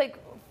this. Because like,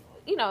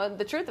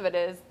 the truth of it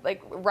is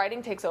like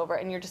writing takes over,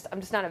 and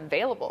I'm just not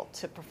available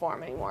to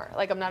perform anymore.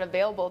 Like I'm not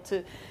available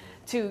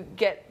to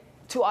get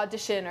to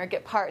audition or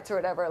get parts or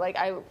whatever. Like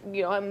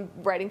I'm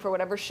writing for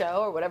whatever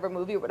show or whatever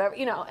movie or whatever,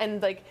 and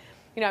like,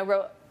 I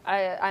wrote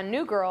on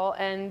New Girl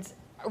and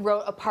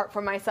wrote a part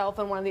for myself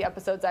in one of the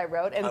episodes I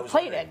wrote and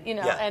played it,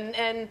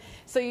 and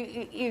so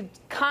you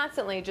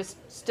constantly just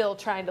still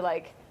trying to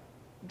like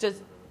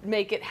just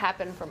make it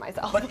happen for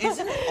myself. But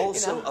isn't it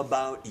also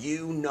about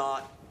you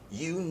not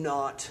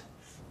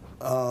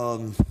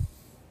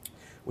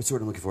what's the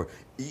word I'm looking for?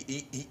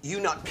 You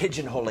not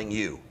pigeonholing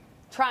you.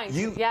 Trying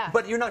to, yeah.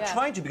 But you're not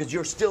trying to, because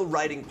you're still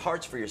writing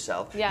parts for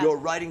yourself. Yeah. You're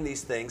writing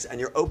these things, and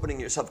you're opening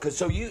yourself.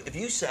 Because if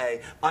you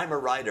say, I'm a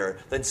writer,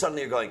 then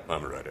suddenly you're going,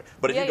 I'm a writer.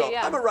 But if you go,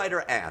 I'm a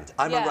writer and,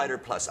 I'm a writer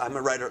plus, I'm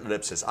a writer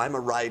ellipsis, I'm a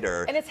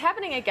writer. And it's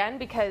happening again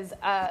because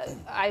I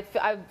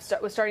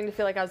was starting to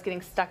feel like I was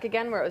getting stuck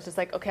again, where it was just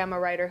like, okay, I'm a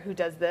writer who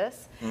does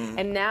this. Mm-hmm.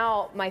 And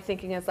now my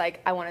thinking is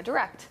like, I want to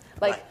direct.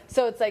 Like,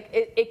 so it's like,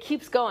 it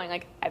keeps going.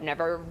 Like, I've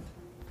never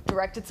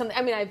directed something.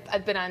 I mean,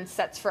 I've been on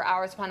sets for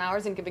hours upon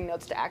hours and giving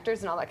notes to actors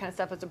and all that kind of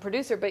stuff as a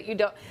producer, but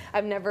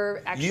I've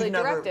never actually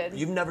directed.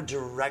 You've never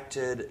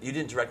directed, you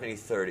didn't direct any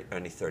 30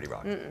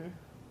 Rock? Mm-mm.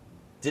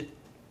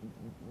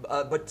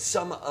 But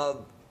some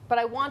of... But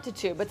I wanted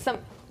to, but some,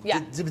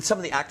 Did some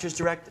of the actors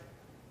direct?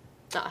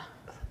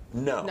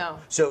 No.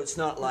 So it's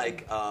not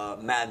like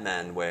Mad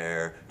Men,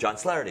 where John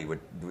Slattery would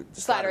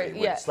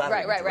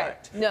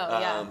direct.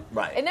 No,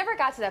 right. It never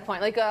got to that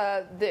point. Like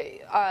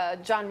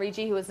John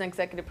Ricci, who was an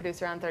executive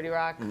producer on 30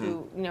 Rock,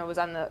 who was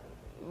a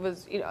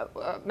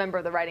member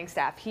of the writing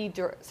staff. He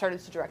started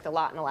to direct a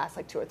lot in the last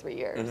like 2 or 3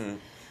 years.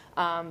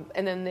 Mm-hmm.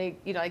 And then they,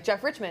 like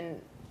Jeff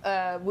Richman.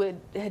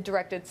 Had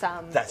directed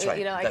some. That's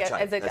right.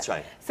 That's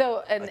right.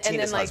 So and then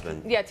Tina's like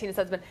husband. Tina's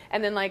husband,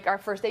 and then like our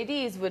first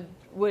ADs would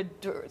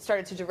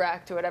started to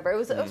direct or whatever. It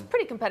was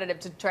pretty competitive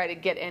to try to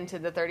get into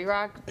the 30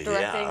 Rock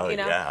directing.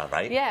 Yeah,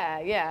 right.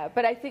 Yeah.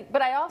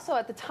 But I also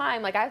at the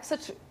time like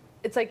it's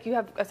like you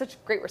have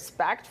such great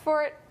respect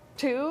for it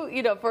too.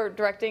 For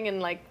directing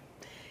and like.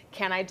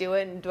 Can I do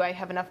it, and do I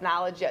have enough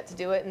knowledge yet to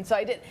do it? And so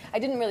I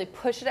didn't really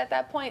push it at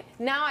that point.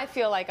 Now I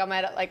feel like I'm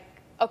at like.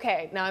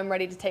 Okay, now I'm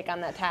ready to take on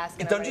that task.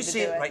 And Don't you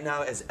see it right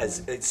now as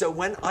so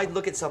when I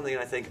look at something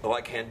and I think, oh, I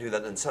can't do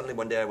that, and suddenly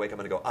one day I wake up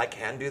and I go, I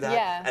can do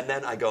that, and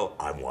then I go,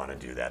 I want to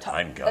do that.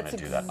 I'm gonna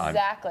do that.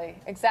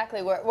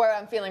 Exactly where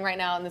I'm feeling right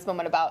now in this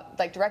moment about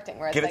like directing.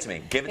 Where give it's it like,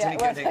 to me. Give it to me.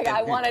 Like,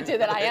 I want to do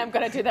that. I am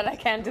going to do that. I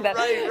can do that.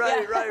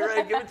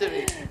 Right. Give it to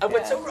me.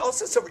 What's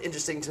also so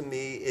interesting to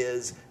me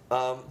is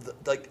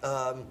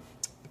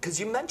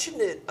because you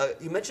mentioned it.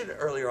 You mentioned it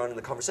earlier on in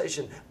the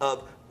conversation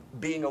of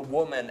being a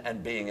woman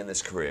and being in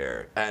this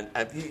career, and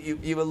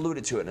you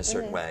alluded to it in a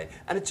certain way,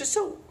 and it's just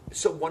so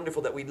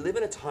wonderful that we live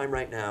in a time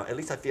right now, at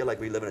least I feel like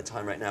we live in a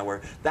time right now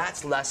where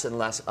that's less and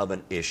less of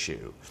an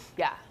issue.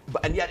 Yeah.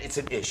 And yet it's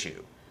an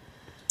issue.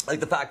 Like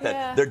the fact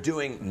that they're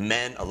doing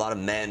a lot of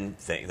men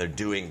things, they're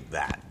doing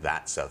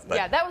that stuff.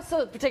 But that was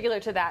so particular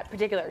to that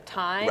particular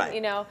time, right.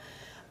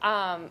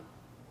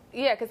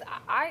 Because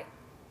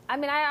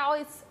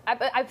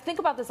I think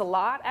about this a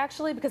lot,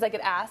 actually, because I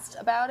get asked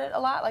about it a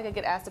lot. Like, I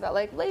get asked about,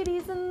 like,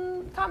 ladies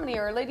in comedy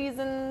or ladies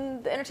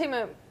in the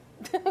entertainment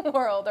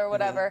world or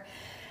whatever.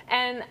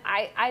 And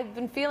I've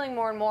been feeling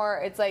more and more,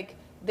 it's like,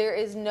 there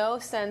is no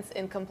sense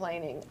in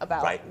complaining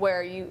about Right.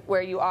 where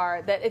you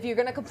are. That if you're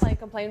going to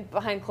complain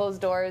behind closed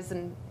doors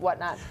and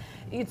whatnot.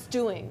 It's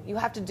doing. You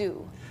have to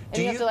do.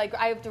 And have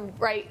to I have to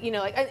write,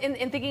 like,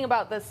 in thinking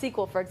about the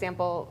sequel, for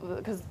example,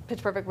 because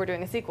Pitch Perfect, we're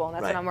doing a sequel, and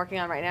that's what I'm working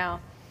on right now.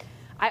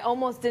 I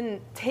almost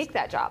didn't take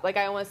that job. Like,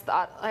 I almost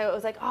thought, I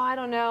was like, oh, I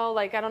don't know.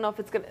 Like, I don't know if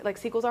it's going to, like,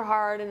 sequels are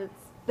hard and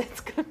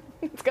it's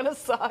gonna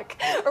suck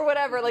or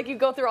whatever. Like, you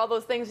go through all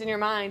those things in your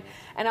mind.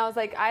 And I was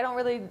like, I don't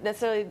really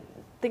necessarily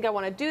think I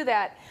want to do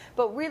that.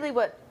 But really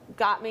what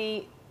got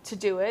me to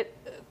do it,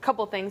 a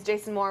couple things.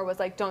 Jason Moore was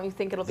like, don't you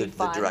think it'll be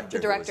fun? The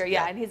director,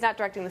 yeah. And he's not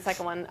directing the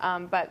second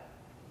one, but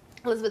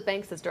Elizabeth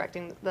Banks is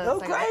directing the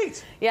second one. Oh,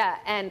 great. Yeah,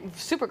 and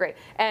super great.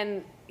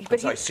 And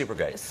super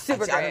great.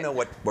 Super great. I don't know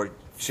where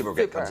super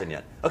great comes in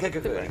yet. Okay,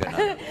 good.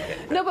 No,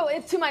 no, but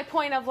it's to my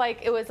point of, like,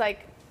 it was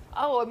like,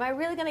 oh, am I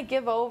really going to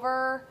give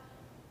over?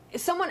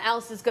 Someone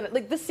else is going to,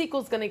 like, this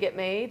sequel's going to get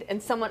made, and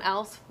someone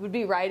else would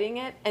be writing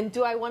it, and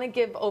do I want to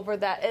give over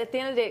that? At the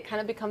end of the day, it kind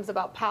of becomes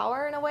about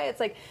power in a way. It's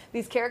like,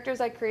 these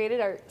characters I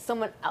created are,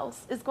 someone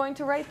else is going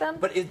to write them.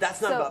 But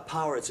that's not about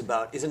power,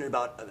 isn't it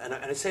about, and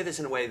I say this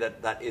in a way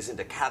that isn't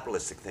a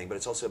capitalistic thing, but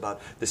it's also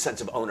about the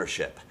sense of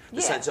ownership, the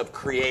sense of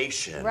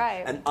creation.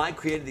 Right. And I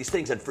created these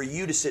things, and for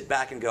you to sit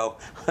back and go,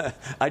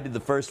 I did the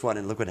first one,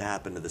 and look what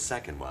happened to the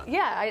second one.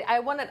 Yeah,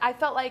 I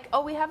felt like,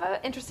 oh, we have an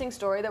interesting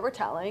story that we're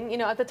telling.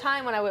 At the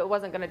time when I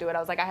wasn't going to do it, I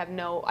was like, I have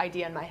no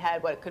idea in my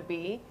head what it could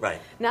be.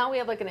 Right. Now we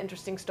have, like, an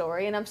interesting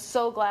story, and I'm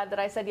so glad that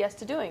I said yes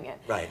to doing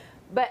it. Right.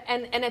 But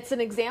and it's an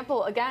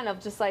example again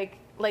of just like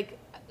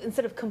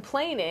instead of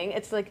complaining,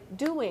 it's like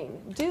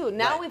do.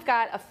 Now we've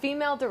got a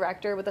female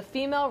director with a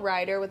female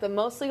writer with a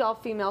mostly all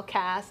female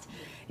cast,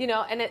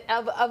 and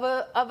of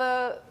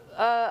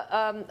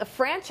a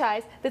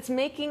franchise that's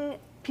making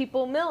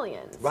people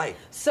millions. Right.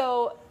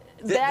 So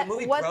the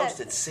movie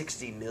grossed at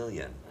 $60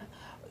 million.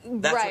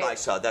 That's what I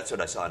saw. That's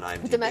what I saw on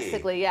IMDb.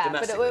 Domestically, yeah.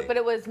 Domestically. But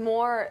it was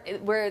more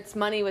where its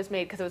money was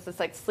made, because it was this,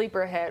 like,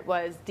 sleeper hit,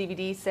 was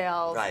DVD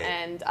sales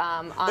and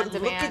on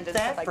demand and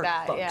stuff like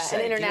that. Yeah,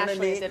 and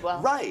internationally it did well.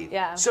 Right.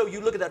 Yeah. So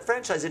you look at that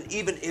franchise, and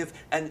even if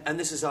and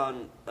this is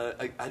on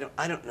I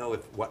don't know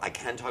if what I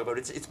can talk about.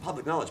 It's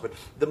public knowledge, but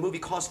the movie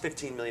cost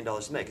 $15 million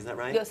to make. Isn't that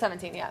right? No,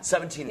 17. Yeah.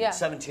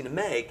 17 to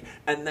make,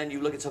 and then you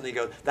look at something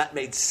and go, that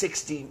made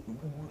 $60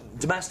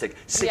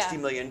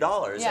 million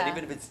dollars, and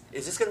even if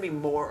is this going to be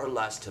more or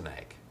less to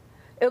make?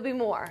 It'll be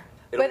more.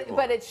 It'll be more.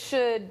 But it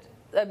should.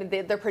 I mean,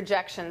 their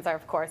projections are,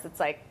 of course,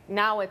 it's like,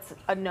 now it's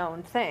a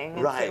known thing.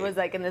 Right. It was,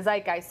 like, in the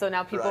zeitgeist, so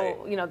now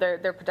people,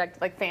 they're projected,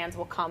 like, fans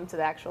will come to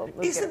the actual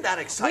movie. Isn't that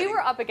exciting? We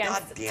were up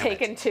against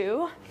Taken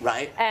 2.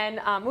 Right.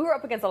 And we were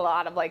up against a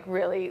lot of, like,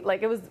 really,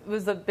 like, it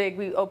was a big,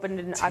 we opened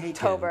in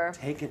October.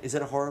 Taken, is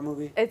it a horror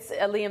movie? It's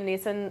Liam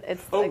Neeson.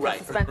 It's a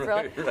suspense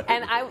thriller. Right.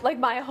 And I, like,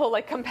 my whole,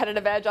 like,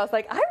 competitive edge, I was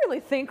like, I really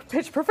think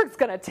Pitch Perfect's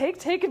going to take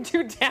Taken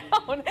 2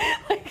 down.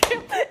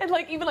 And,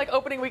 like, even, like,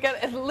 opening weekend,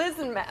 and Liz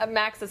and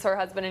Max is her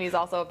husband, and he's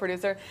also a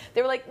producer.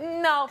 They were like,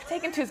 no,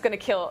 Taken 2's going to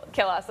kill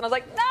us. And I was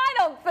like, I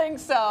don't think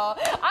so.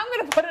 I'm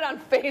going to put it on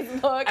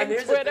Facebook and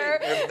Twitter.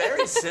 They're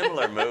very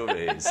similar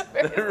movies.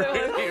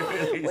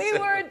 Really we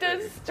were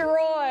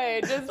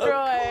destroyed. Of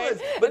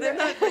course. But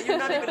you're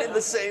not even in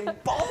the same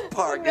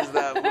ballpark as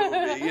that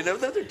movie.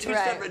 Those are two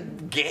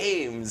separate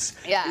games.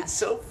 Yeah. It's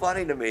so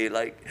funny to me.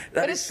 Like, that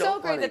but is it's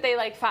so funny. great that they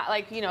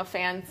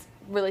fans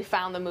really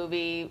found the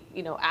movie,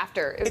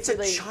 after. It's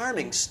really a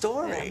charming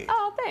story. Yeah.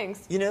 Oh,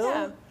 thanks.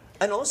 Yeah.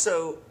 And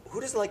also, who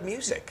doesn't like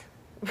music?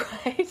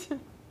 Right.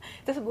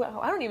 I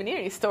don't even need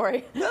any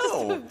story.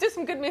 No. Just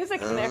some good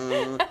music in there.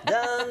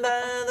 Down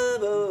by the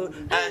boat.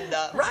 And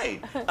right.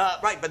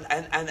 But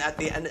and at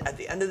the end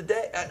of the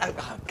day,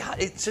 God,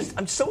 it's just,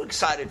 I'm so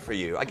excited for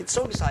you. I get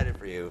so excited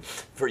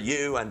for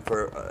you, and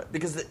for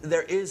because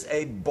there is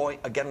again,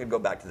 I'm gonna go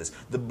back to this,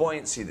 the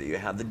buoyancy that you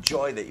have, the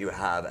joy that you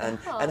have,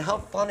 and how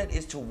fun it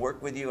is to work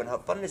with you, and how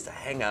fun it is to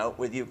hang out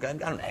with you. I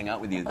don't hang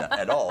out with you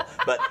at all,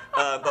 but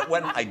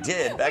when I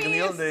did back in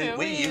the old days,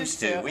 we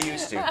used to,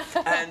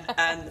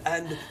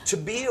 and to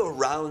be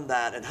around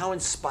that, and how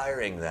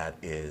inspiring that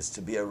is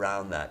to be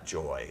around that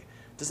joy.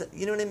 Does that,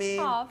 you know what I mean?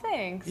 Oh,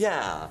 thanks.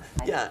 Yeah.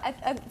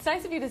 It's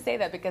nice of you to say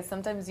that, because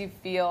sometimes you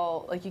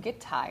feel like you get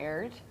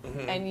tired,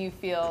 and you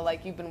feel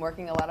like you've been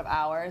working a lot of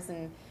hours,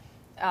 and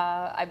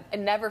I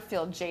never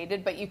feel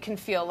jaded, but you can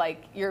feel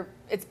like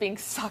it's being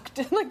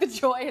sucked, like the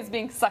joy is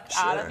being sucked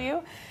out of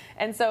you,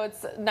 and so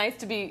it's nice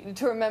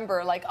to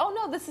remember, like, oh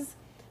no, this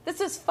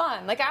is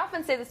fun. Like, I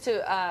often say this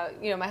to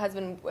my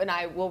husband and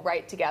I will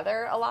write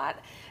together a lot,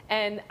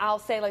 and I'll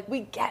say, like,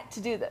 we get to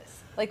do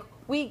this. Like,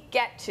 we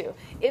get to.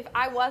 If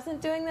I wasn't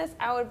doing this,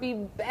 I would be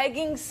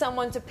begging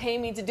someone to pay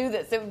me to do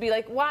this. It would be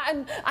like,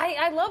 why?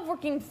 I love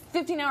working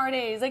 15-hour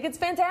days. Like, it's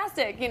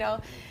fantastic,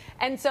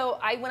 And so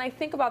when I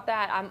think about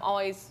that, I'm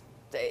always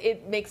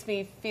it makes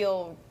me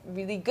feel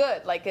really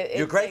good. Like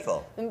You're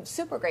grateful. I'm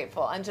super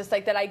grateful, and just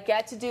like that I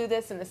get to do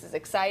this, and this is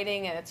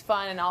exciting, and it's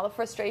fun, and all the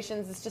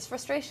frustrations. It's just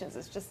frustrations.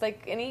 It's just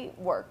like any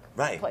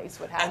workplace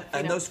would have.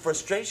 And those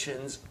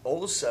frustrations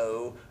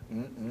also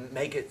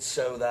make it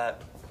so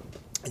that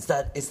it's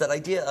that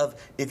idea of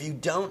if you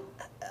don't,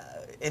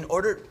 in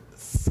order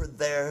for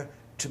there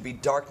to be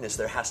darkness,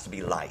 there has to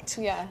be light.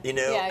 Yeah. You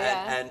know,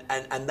 Yeah.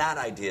 And that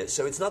idea.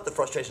 So it's not the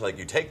frustration like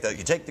you take the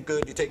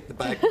good, you take the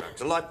bad, back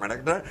to life.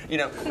 You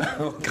know,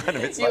 kind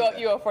of. It's you like owe,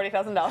 you owe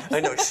 $40,000. I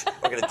know.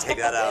 We're gonna take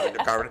that out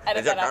into carbon.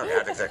 Edit that out.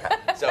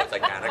 So it's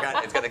like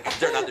it's gonna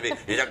turn out to be.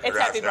 It's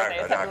happy birthday.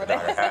 It's happy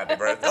birthday. Happy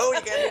birthday. Oh,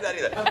 you can't do that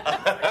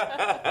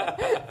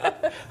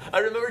either. I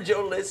remember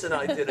Joe Liss and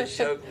I did a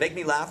show, Make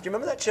Me Laugh. Do you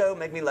remember that show,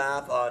 Make Me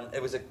Laugh?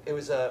 It was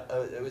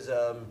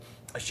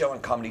a show on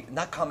Comedy,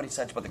 not Comedy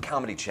Central, but the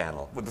Comedy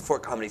Channel. Before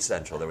Comedy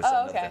Central, there was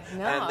something. okay.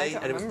 No, I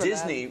don't it was remember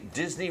Disney.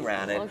 Disney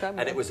ran it, and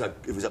it was a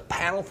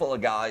panel full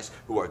of guys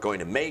who are going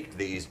to make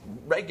these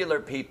regular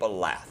people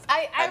laugh.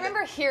 I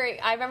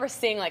remember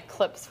seeing like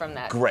clips from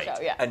that Great. show.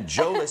 Yeah. And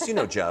Joe Liss, you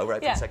know Joe,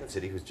 right, Yeah. from Second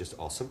City, who's just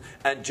awesome.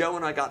 And Joe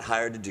and I got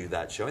hired to do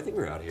that show. I think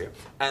we were out here.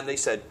 And they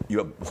said,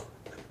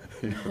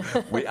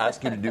 we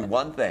ask you to do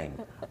one thing.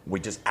 We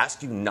just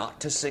ask you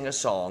not to sing a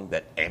song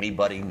that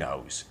anybody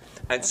knows.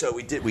 And so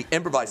we did. We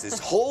improvised this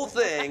whole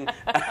thing,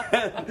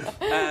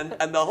 and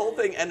the whole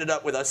thing ended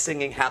up with us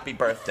singing "Happy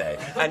Birthday."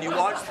 And you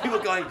watch people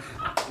going,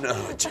 "No,"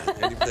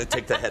 and they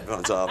take the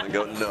headphones off and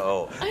go,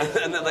 "No."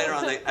 And then later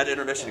on, at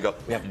intermission, you go,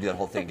 "We have to do that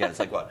whole thing again." It's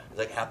like what? It's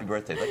like "Happy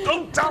Birthday." It's like,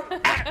 "Oh,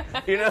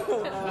 don't!" You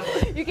know.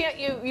 You can't.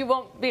 You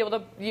won't be able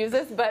to use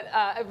this, but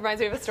it reminds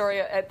me of a story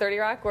at 30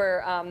 Rock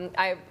where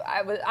I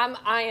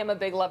am a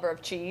big lover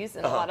of cheese,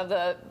 and a lot of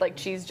the like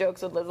cheese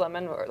jokes with Liz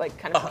Lemon or like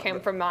kind of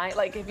came from my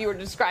like if you were to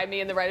describe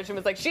me in the writers' room,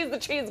 it's like she's the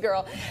cheese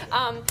girl.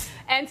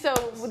 And so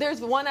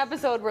there's one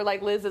episode where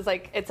like Liz is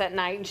like it's at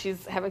night and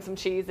she's having some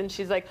cheese and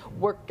she's like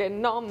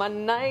working on my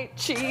night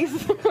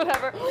cheese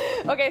whatever.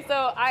 Okay,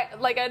 so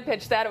I'd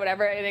pitched that or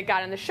whatever, and it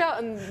got in the show,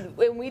 and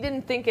we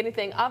didn't think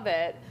anything of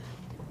it.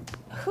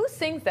 Who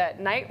sings that?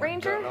 Night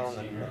Ranger?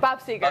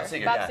 Bob Seger.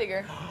 Bob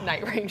Seger.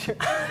 Night Ranger.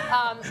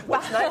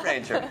 What's Night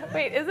Ranger?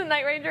 Wait, isn't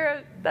Night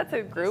Ranger that's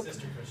a group?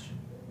 Sister Christian.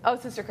 Oh,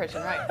 Sister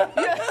Christian, right.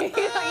 You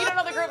don't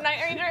know the group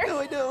Night Ranger? No,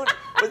 I don't.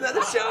 Wasn't that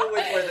a show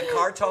where the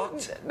car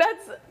talked?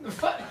 That's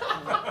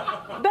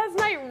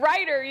Night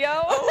Rider,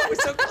 yo. Oh, it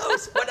was so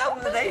close. What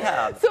album did they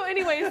have? So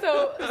anyway,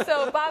 so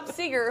Bob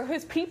Seger,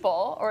 his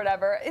people or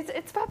whatever,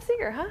 it's Bob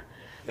Seger, huh?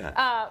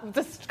 Yeah.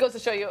 This goes to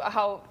show you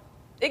how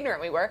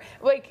ignorant we were.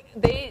 Like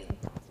his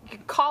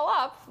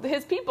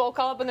people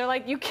call up and they're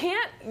like, you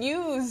can't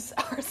use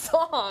our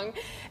song,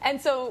 and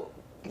so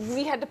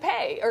we had to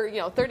pay, or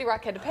 30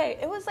 Rock had to pay.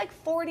 It was like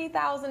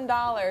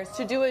 $40,000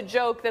 to do a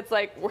joke that's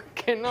like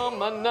working on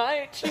my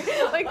night.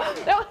 Like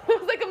that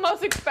was like the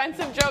most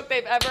expensive joke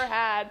they've ever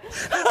had.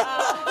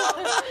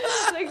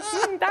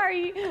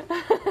 Sorry.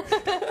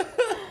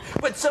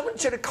 But someone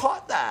should have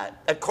caught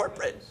that at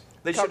corporate.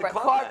 They should have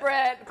caught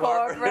that.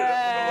 Corporate.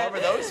 Whoever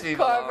those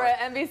people Corporate,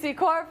 are. NBC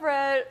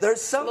corporate. There's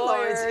some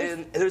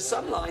lawyers. There's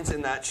some lines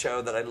in that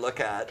show that I look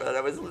at, and I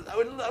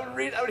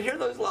would hear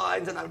those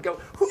lines, and I would go,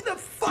 "Who the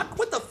fuck?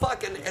 What the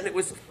fuck?" And it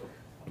was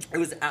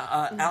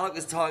Alec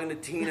was talking to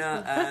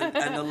Tina,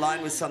 and the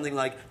line was something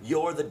like,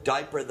 "You're the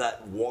diaper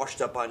that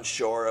washed up on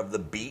shore of the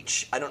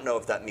beach." I don't know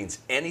if that means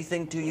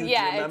anything to you.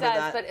 Yeah, Do you remember it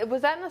does. that? But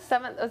was that in the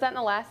seventh? Was that in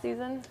the last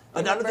season?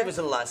 I don't think it was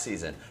in the last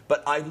season,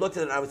 but I looked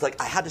at it and I was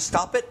like, I had to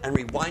stop it and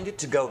rewind it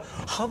to go,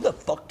 how the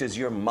fuck does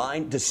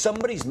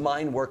somebody's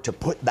mind work to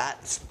put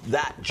that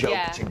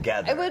joke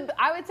together?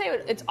 I would say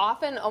it's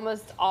often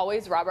almost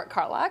always Robert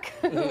Carlock,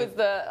 who is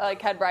the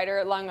head writer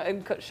along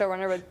and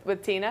showrunner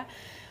with Tina.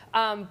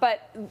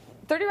 But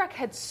 30 Rock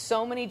had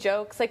so many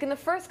jokes. Like in the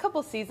first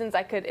couple seasons,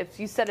 if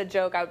you said a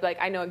joke, I would be like,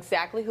 I know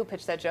exactly who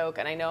pitched that joke,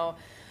 and I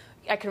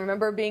can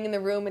remember being in the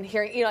room and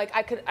hearing,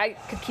 I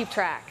could keep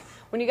track.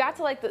 When you got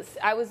to like this,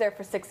 I was there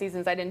for 6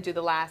 seasons. I didn't do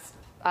the last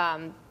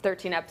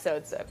 13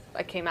 episodes.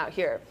 I came out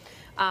here,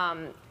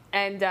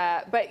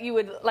 but you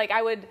would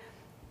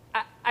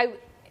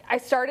I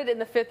started in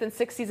the 5th and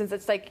 6th seasons.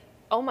 It's like,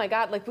 oh my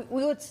God, like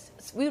we would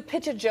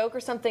pitch a joke or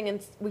something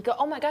and we'd go,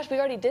 oh my gosh, we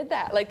already did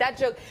that. Like that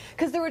joke,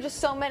 because there were just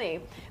so many.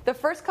 The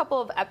first couple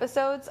of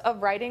episodes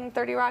of writing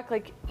 30 Rock,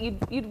 like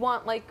you'd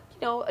want like,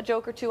 a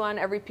joke or two on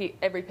every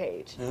page.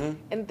 Mm-hmm.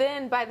 And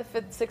then by the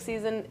 5th, 6th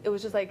season, it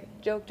was just like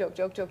joke.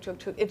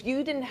 If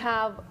you didn't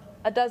have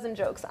a dozen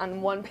jokes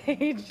on one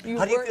page, you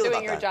weren't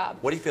doing your job.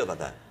 What do you feel about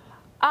that?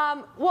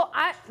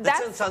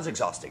 That sounds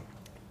exhausting.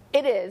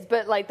 It is,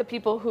 but like the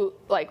people who,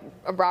 like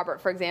Robert,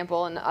 for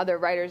example, and other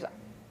writers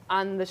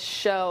on the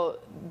show,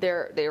 they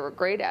were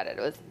great at it.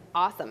 It was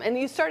awesome. And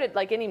you started,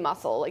 like any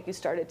muscle, like you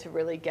started to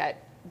really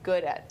get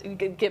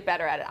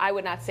better at it. I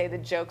would not say the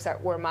jokes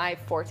were my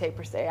forte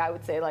per se. I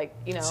would say like,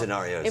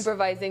 scenarios,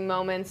 improvising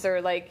moments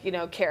or like,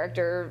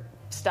 character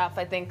stuff.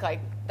 I think like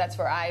that's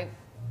where I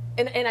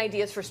and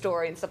ideas for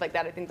story and stuff like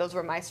that. I think those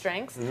were my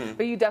strengths.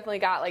 But you definitely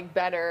got like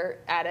better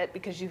at it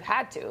because you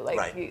had to. Like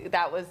Right.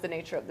 that was the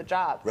nature of the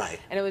job. Right.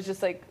 And it was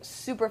just like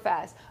super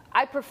fast.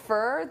 I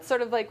prefer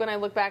sort of like when I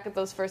look back at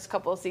those first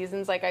couple of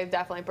seasons, like I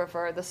definitely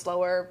prefer the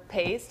slower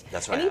paced.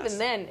 That's what and I even asked.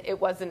 then, it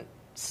wasn't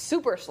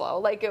super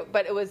slow,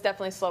 but it was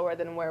definitely slower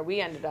than where we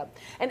ended up.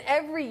 And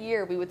every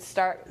year we would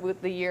start with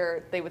the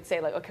year they would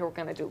say like, okay, we're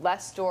going to do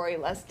less story,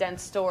 less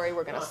dense story,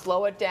 we're going to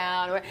slow it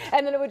down,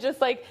 and then it would just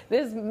like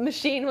this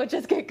machine would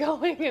just get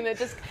going, and it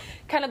just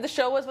kind of the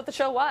show was what the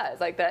show was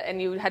like that,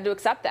 and you had to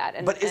accept that.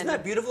 And, But isn't and-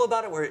 that beautiful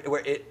about it,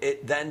 where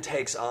it then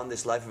takes on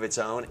this life of its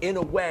own? In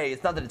a way,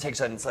 it's not that it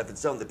takes on its life of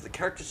its own. The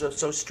characters are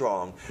so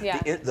strong, Yeah.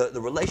 the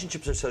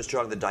relationships are so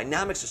strong, the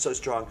dynamics are so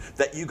strong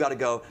that you got to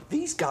go,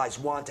 these guys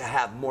want to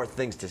have more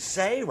things to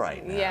say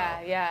right now.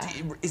 Yeah.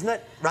 Isn't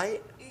that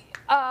right?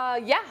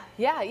 Yeah.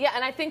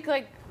 And I think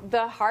like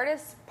the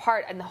hardest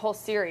part in the whole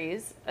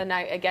series, and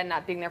I again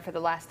not being there for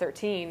the last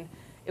 13,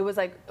 it was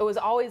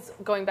always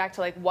going back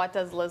to like what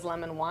does Liz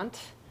Lemon want,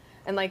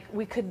 and like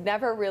we could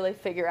never really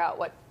figure out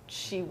what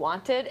she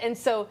wanted, and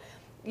so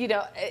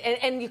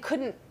and you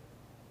couldn't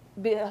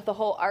be the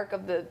whole arc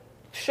of the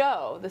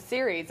show, the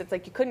series. It's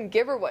like you couldn't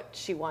give her what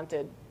she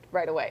wanted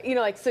right away,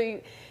 like so.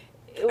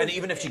 And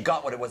even if she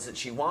got what it was that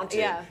she wanted,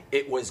 Yeah.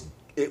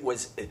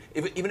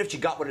 even if she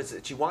got what it is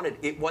that she wanted,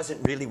 it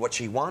wasn't really what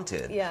she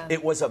wanted. Yeah.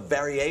 It was a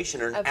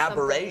variation or an Of something,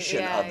 aberration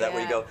yeah, of that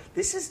where you yeah. go,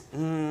 this is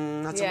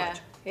not so much.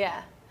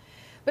 Yeah.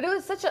 But it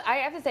was I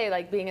have to say,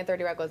 like, being at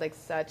 30 Rock was, like,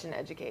 such an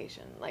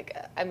education. Like,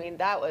 I mean,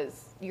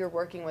 you're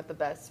working with the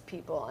best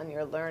people, and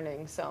you're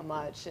learning so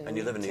much. And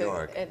you live in New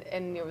York.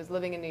 And I was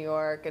living in New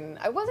York, and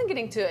I wasn't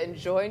getting to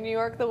enjoy New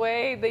York the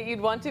way that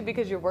you'd want to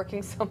because you're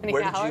working so many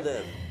Where hours. did you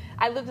live?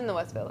 I lived in the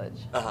West Village.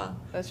 Uh-huh.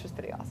 Which was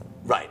pretty awesome.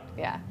 Right.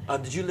 Yeah.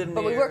 Did you live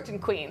But near... we worked in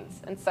Queens,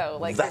 and so,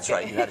 like... That's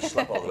right. You had to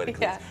schlep all the way to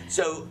Queens. Yeah.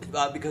 So,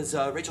 because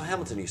Rachel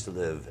Hamilton used to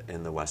live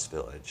in the West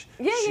Village.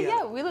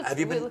 Yeah. We Have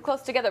you been... lived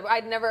close together.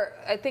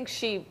 I think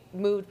she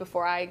moved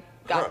before I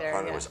got Her there.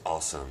 apartment Yeah. was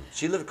awesome.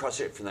 She lived across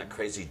the street from that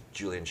crazy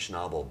Julian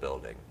Schnabel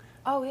building.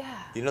 Oh,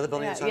 yeah. You know the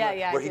building Yeah, I'm talking about?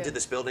 yeah, I Where he do. did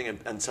this building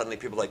and suddenly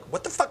people are like,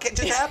 what the fuck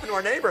just happened to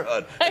our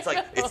neighborhood? It's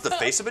like, it's the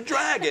face of a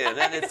dragon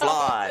and it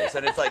flies.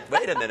 And it's like,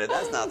 wait a minute,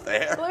 that's not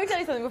fair. Let me tell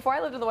you something. Before I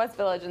lived in the West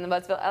Village,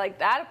 like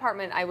that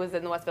apartment, I was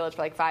in the West Village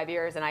for like 5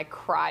 years, and I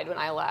cried when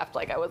I left.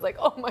 Like I was like,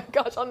 oh my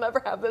gosh, I'll never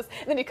have this.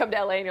 And then you come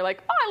to LA and you're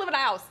like, oh, I live in a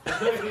house.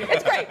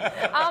 It's great.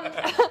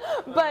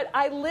 But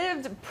I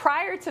lived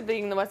prior to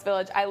being in the West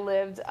Village. I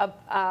lived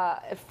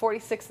at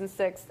 46th and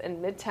 6th in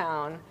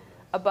Midtown,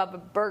 above a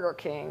Burger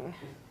King.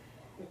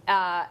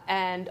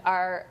 And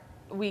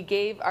we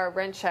gave our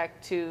rent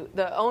check to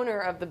the owner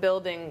of the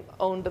building,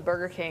 owned the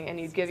Burger King, and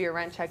you'd give your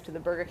rent check to the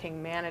Burger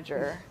King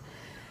manager.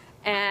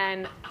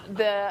 And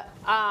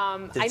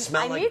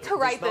I need to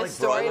write this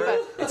story,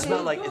 but it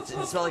smelled like it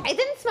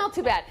didn't smell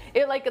too bad.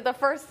 It like the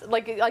first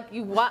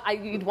you'd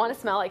want to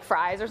smell like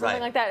fries or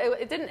something Right. like that.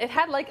 It didn't. It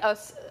had like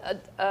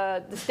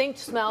a distinct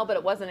smell, but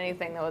it wasn't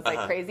anything that was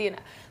like crazy. And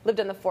I lived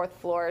on the 4th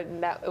floor,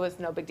 and it was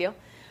no big deal.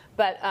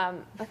 But I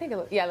think I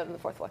lived on the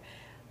 4th floor.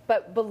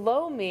 But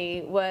below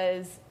me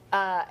was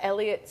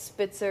Elliot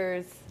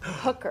Spitzer's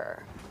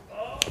hooker.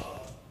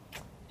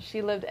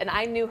 She lived, and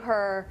I knew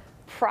her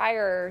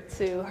prior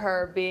to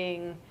her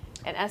being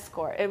an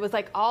escort. It was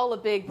like all a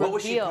big reveal. What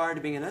was she prior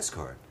to being an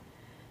escort?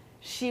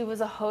 She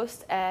was a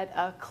host at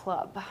a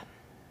club.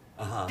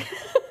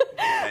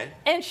 Okay.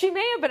 And she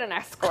may have been an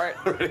escort,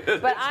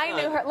 but I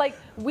knew her. Like,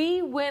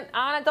 we went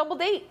on a double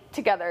date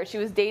together. She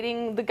was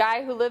dating the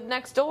guy who lived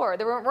next door.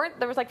 There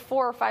was like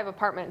 4 or 5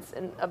 apartments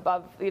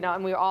above,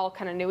 and we all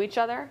kind of knew each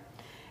other.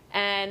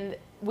 And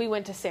we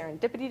went to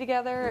Serendipity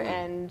together,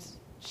 and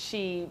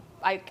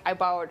I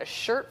borrowed a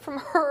shirt from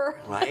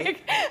her. Right.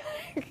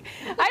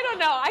 I don't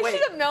know. I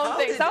should have known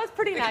things. That was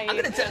pretty naive. I'm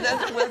going to tell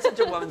that's such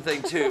a woman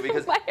thing, too,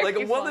 because Why are like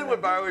a you woman so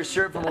would borrow a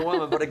shirt from a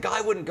woman, but a guy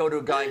wouldn't go to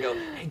a guy and go,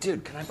 hey,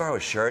 dude, can I borrow a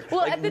shirt?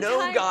 Well, like, at the no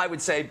time- guy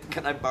would say,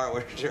 can I borrow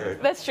a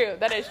shirt? That's true.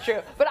 That is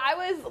true. But I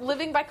was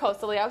living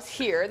bi-coastally. I was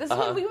here. This is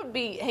when we would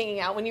be hanging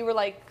out, when you were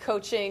like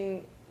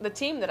coaching the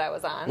team that I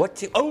was on. What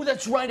team? Oh,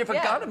 that's right. I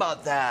forgot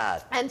about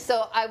that. And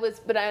so I was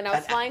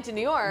flying to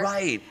New York.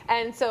 Right.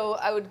 And so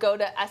I would go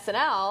to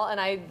SNL, and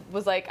I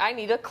was like, I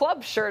need a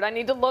club shirt. I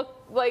need to look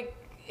like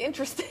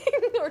interesting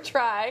or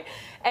try.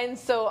 And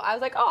so I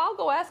was like, oh, I'll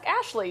go ask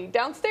Ashley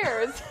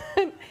downstairs.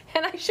 And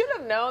I should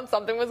have known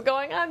something was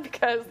going on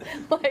because,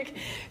 like,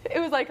 it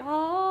was like,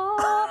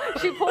 oh,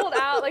 she pulled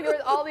out. Like, there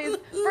was all these,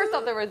 first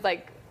off, there was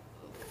like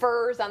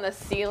furs on the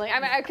ceiling. I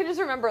mean, I could just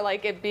remember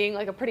like it being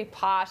like a pretty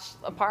posh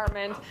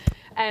apartment,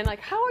 and like,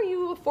 how are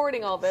you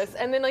affording all this?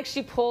 And then like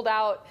she pulled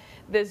out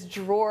this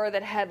drawer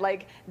that had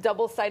like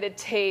double-sided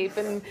tape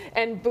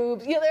and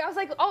boobs. I was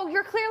like, oh,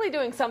 you're clearly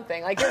doing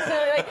something. Like you're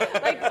clearly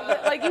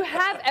like you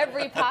have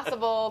every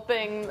possible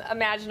thing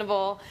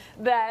imaginable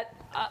that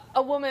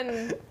a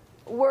woman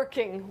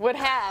working would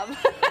have.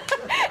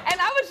 And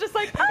I was just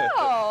like,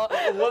 oh.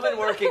 A woman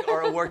working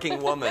or a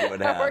working woman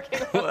would have. A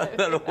working woman.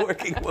 That a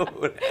working woman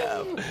would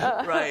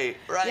have. Right.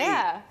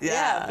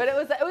 Yeah. But it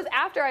was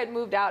after I'd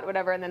moved out,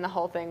 whatever, and then the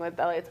whole thing with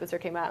Elliot Spitzer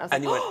came out. And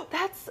I was like,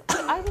 that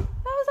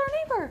was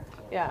our neighbor.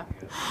 Yeah.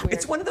 Weird.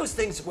 It's one of those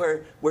things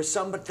where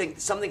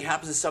something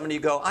happens to somebody,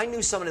 you go, I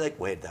knew somebody, like,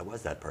 wait, that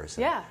was that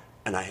person. Yeah.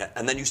 And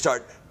then you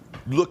start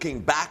looking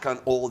back on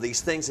all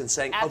these things and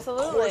saying,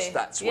 absolutely. Of course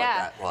that's what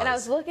that was. And I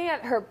was looking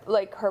at her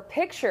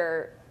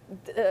picture,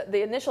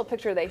 the initial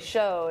picture they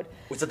showed.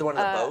 Was it the one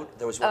on the boat?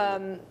 There was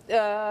one.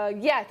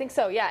 Yeah, I think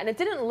so. Yeah, and it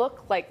didn't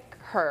look like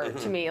her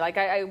to me. Like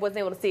I wasn't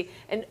able to see.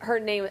 And her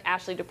name was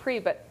Ashley Dupree,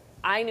 but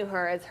I knew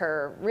her as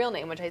her real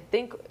name, which I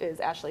think is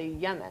Ashley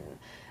Yemen.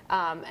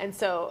 And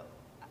so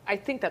I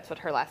think that's what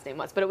her last name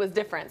was, but it was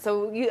different.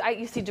 So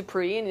you see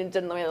Dupree, and it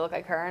didn't really look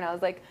like her, and I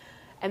was like.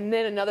 And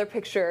then another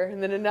picture,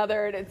 and then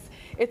another, and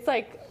it's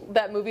like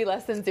that movie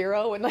Less Than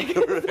Zero, when like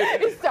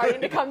it's starting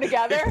to come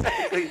together.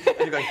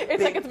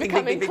 It's like it's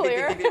becoming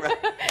clear.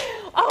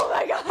 Oh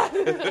my God!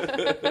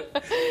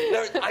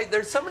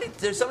 There's so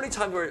many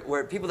times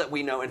where people that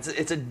we know, and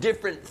it's a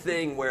different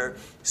thing where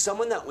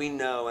someone that we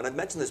know, and I've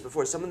mentioned this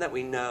before, someone that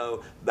we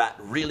know that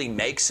really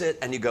makes it,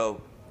 and you go,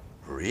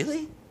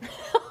 really?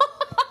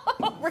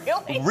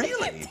 Really?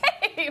 Really?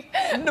 Dave.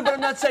 No, but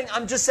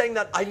I'm just saying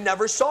that I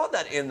never saw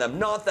that in them.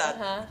 Not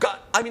that. God,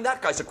 I mean,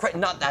 that guy's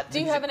not that. Do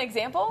you have an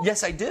example?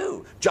 Yes, I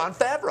do. Jon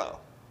Favreau.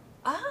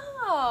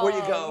 Oh. Where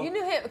you go? You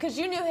knew him because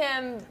you knew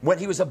him when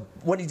he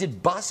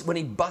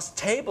bussed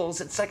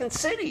tables at Second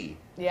City.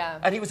 Yeah.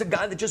 And he was a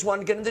guy that just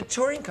wanted to get into the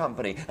touring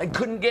company and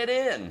couldn't get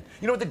in.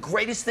 You know what the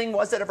greatest thing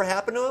was that ever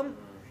happened to him?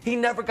 He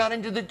never got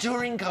into the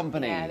touring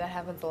company. Yeah, that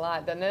happens a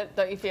lot, doesn't it?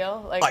 Don't you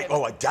feel? Like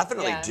I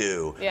definitely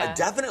do. Yeah. I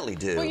definitely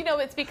do. Well,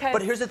 it's because...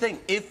 But here's the thing.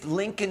 If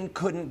Lincoln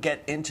couldn't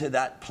get into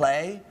that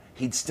play,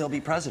 he'd still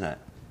be president.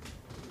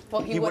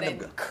 Well, he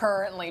wouldn't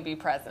currently be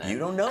president. You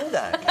don't know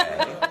that,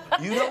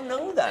 Kay. You don't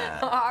know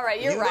that. All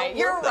right, you're right.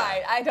 You're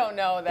right. I don't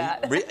know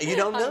that. You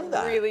don't know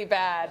that. I'm really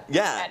bad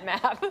at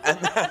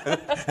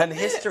math. And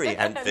history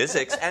and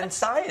physics and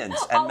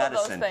science and all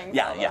medicine. Of those things.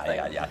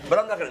 Yeah. But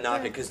I'm not going to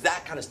knock it because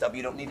that kind of stuff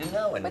you don't need to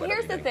know. But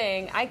here's the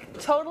thing. I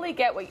absolutely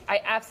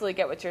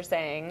get what you're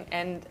saying.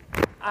 And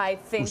I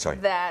think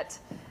that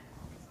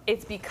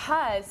it's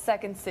because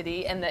Second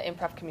City and the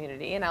improv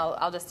community, and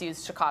I'll just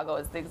use Chicago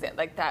as the example,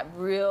 like that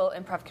real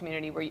improv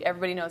community where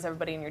everybody knows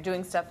everybody and you're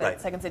doing stuff at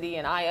Second City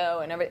and IO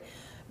and everything.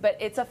 But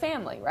it's a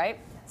family, right?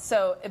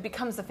 So it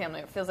becomes a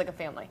family. It feels like a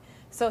family.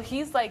 So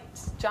he's like,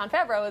 Jon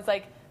Favreau is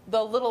like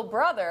the little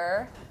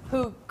brother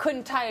who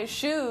couldn't tie his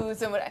shoes.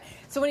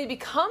 So when he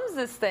becomes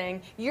this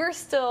thing, you're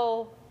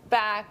still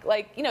back,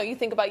 like, you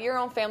think about your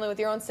own family with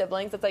your own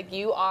siblings. It's like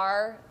you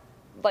are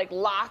like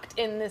locked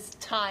in this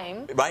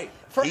time. Right.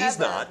 Forever he's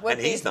not. with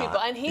And these he's not.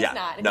 people. And he's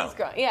not. And he's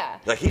growing. Yeah.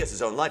 Like he has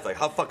his own life. Like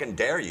how fucking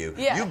dare you?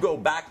 Yeah. You go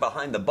back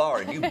behind the bar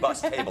and you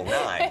bust table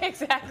 9.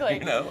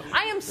 Exactly.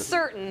 I am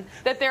certain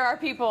that there are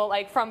people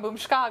like from Boom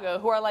Chicago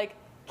who are like,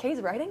 Kay's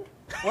writing?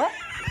 What?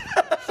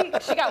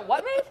 she got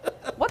what made?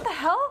 What the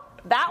hell?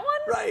 That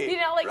one? Right.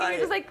 You're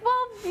just like,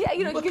 well, yeah,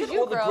 Look because at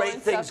you all the grow great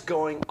and things stuff.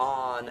 going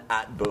on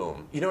at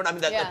Boom. You know what I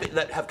mean?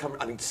 That have come.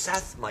 I mean,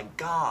 Seth, my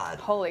God.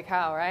 Holy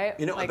cow, right?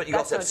 But you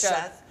also have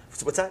Seth.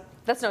 What's that?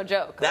 That's no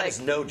joke. That is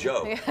no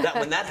joke. Yeah.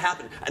 When that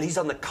happened, and he was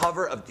on the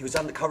cover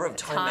of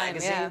Time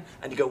magazine, yeah.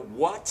 and you go,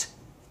 what?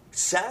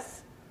 Seth?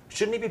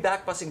 Shouldn't he be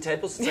back busting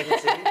tables in Second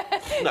City?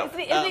 No.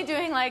 Isn't he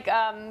doing like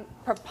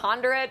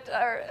preponderate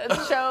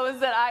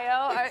shows at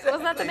IO? Exactly.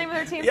 Wasn't that the name of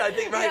their team? Yeah, I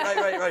think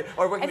right.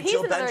 Or working and with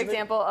Jill he's another Benjamin.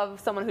 example of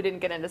someone who didn't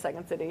get into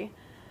Second City.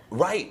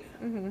 Right.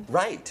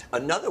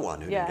 Another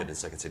one who didn't get into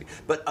Second City.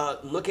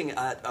 But looking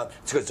at,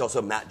 so it's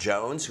also Matt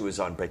Jones, who was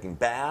on Breaking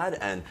Bad,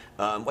 and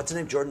what's his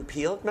name, Jordan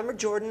Peele. Remember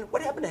Jordan?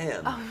 What happened to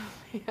him? Oh,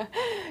 yeah.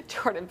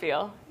 Jordan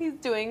Peele. He's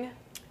doing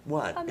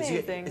what?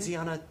 amazing. Is he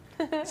on a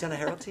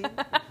Herald team?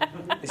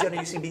 Is he on a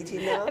UCB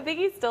team now? I think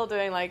he's still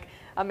doing like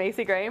a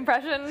Macy Gray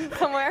impression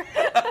somewhere.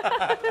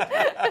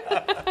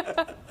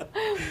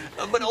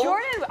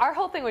 Jordan, our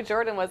whole thing with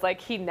Jordan was like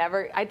he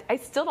never. I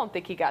still don't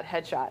think he got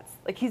headshots.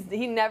 Like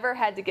he never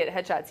had to get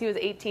headshots. He was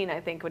 18, I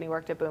think, when he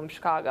worked at Boom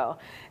Chicago,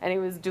 and he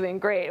was doing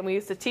great. And we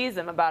used to tease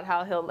him about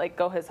how he'll like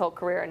go his whole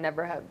career and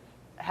never have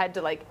had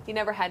to he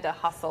never had to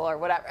hustle or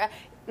whatever.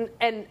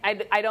 And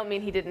I don't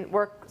mean he didn't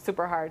work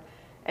super hard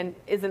and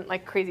isn't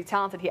like crazy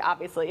talented. He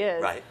obviously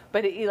is. Right.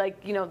 But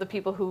the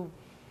people who,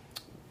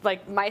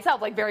 like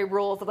myself, like very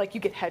rules of like you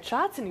get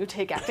headshots and you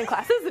take acting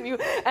classes and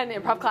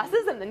improv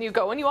classes and then you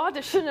go and you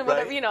audition and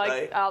whatever,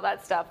 all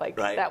that stuff.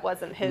 That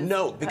wasn't his.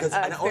 No, because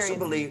and I also experience.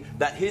 believe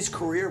that his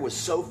career was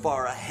so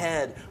far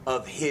ahead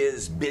of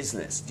his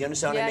business. Do you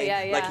understand what I mean?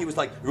 Yeah. Like he was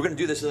like, we're going to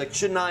do this. Like,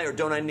 shouldn't I or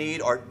don't I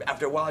need? Or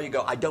after a while, you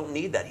go, I don't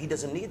need that. He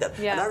doesn't need that.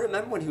 Yeah. And I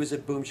remember when he was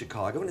at Boom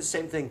Chicago, and the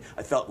same thing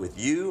I felt with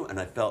you, and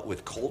I felt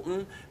with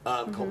Colton,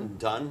 Colton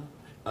Dunn,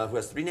 who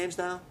has 3 names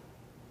now.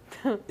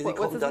 Is he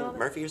Colton Dunn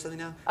Murphy or something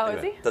now? Oh,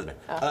 anyway, is he?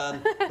 Doesn't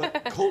matter.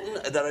 But Colton,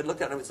 that I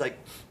looked at and I was like,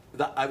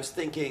 I was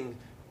thinking,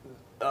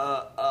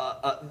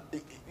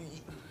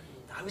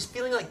 I was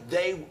feeling like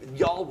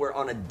y'all were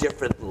on a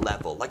different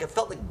level. Like I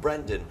felt like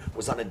Brendan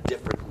was on a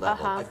different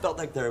level. I felt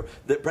like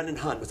that Brendan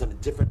Hunt was on a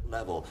different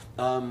level.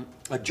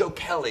 Joe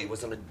Kelly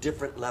was on a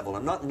different level.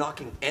 I'm not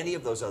knocking any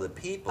of those other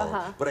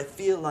people, but I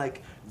feel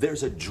like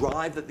there's a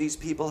drive that these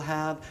people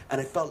have, and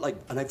I felt like,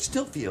 and I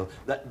still feel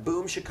that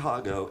Boom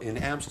Chicago in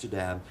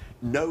Amsterdam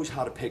knows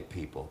how to pick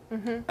people.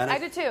 And I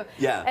do too.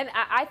 Yeah. And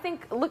I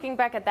think looking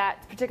back at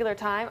that particular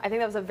time, I think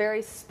that was a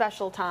very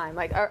special time.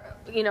 Like,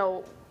 you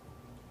know,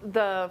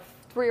 the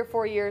 3 or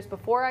 4 years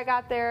before I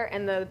got there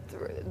and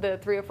the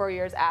 3 or 4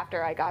 years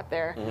after I got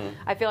there,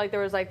 I feel like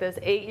there was like this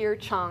 8-year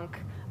chunk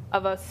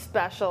of a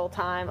special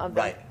time of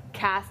the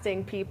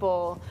casting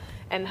people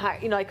and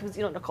you know, like, 'cause,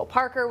 you know, Nicole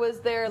Parker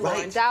was there,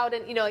 Lauren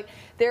Dowden, you know, like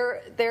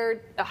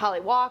they're Holly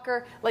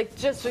Walker, like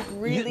just like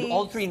really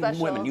all three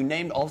special. women. You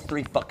named all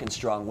three fucking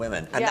strong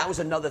women, and that was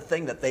another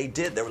thing that they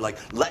did. They were like,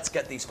 let's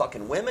get these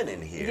fucking women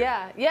in here.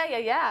 Yeah.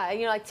 And,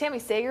 you know, like Tammy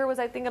Sager was,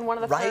 I think, in one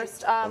of the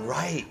first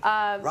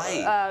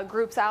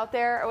groups out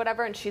there or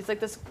whatever, and she's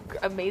like this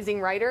amazing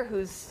writer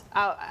who's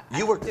out.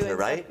 You worked with her,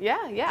 right? Yeah.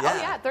 Oh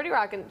yeah, 30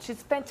 Rock, and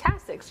she's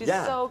fantastic. She's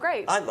so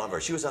great. I love her.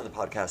 She was on the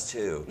podcast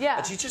too. Yeah.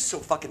 And she's just so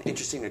fucking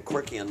interesting and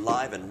quirky and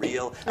live and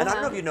real. And I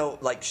don't know if you know,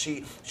 like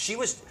she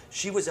was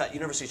at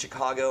University of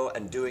Chicago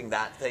and doing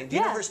that thing. Do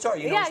you know her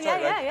story? You know her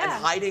story, right? And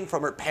hiding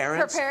from her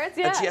parents.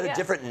 And she had a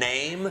different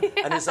name,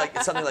 and it's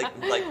like something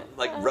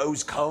like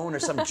Rose Cohn or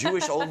some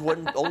Jewish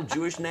old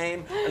Jewish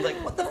name. And like,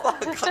 what the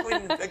fuck? I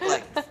mean,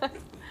 like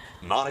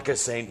Monica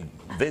St.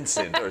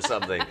 Vincent or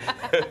something.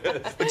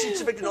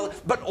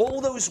 But all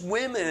those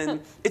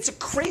women, it's a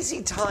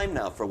crazy time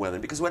now for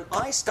women, because when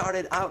I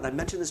started out, and I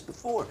mentioned this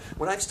before,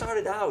 when I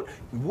started out,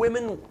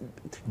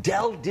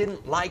 Del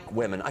didn't like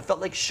women. I felt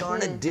like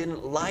Sharna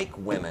didn't like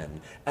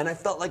women. And I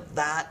felt like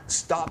that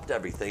stopped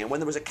everything. And when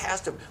there was a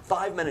cast of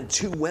 5 men and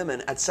 2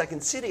 women at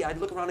Second City, I'd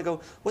look around and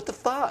go, what the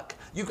fuck?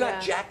 You've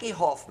got Jackie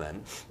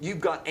Hoffman, you've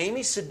got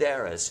Amy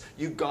Sedaris,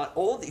 you've got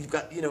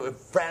you know,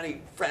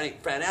 Fran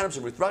Adams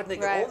and Ruth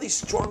Rudnick, all these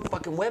strong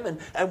fucking women,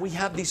 and we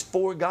have these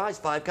 5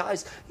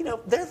 guys, you know,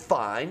 they're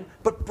fine,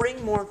 but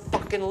bring more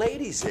fucking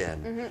ladies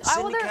in.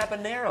 Cindy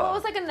Caponero. Well, it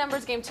was like a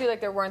numbers game too,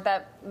 like there weren't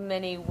that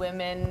many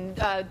women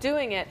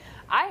doing it.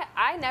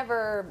 I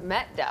never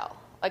met Del.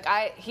 Like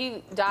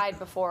he died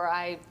before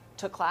I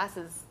took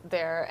classes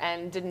there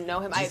and didn't know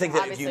him. Do you think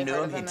that if you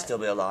knew him, he'd still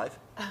be alive?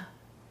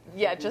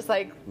 Yeah, just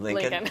like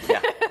Lincoln.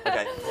 Yeah,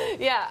 okay.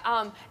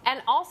 Yeah,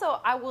 and also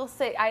I will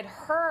say I'd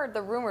heard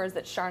the rumors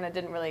that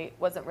Sharna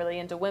wasn't really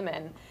into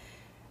women,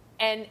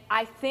 and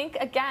I think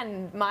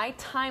again my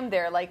time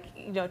there, like,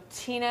 you know,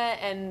 Tina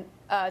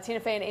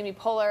Fey and Amy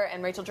Poehler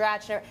and Rachel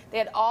Dratch, they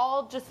had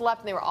all just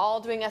left and they were all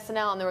doing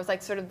SNL, and there was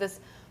like sort of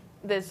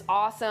this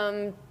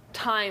awesome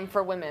time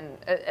for women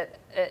at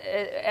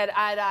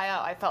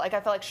IO. I felt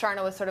like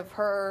Sharna was sort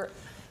of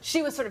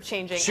she was sort of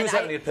changing. She was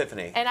having an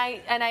epiphany. And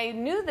I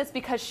knew this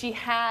because she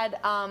had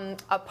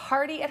a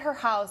party at her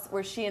house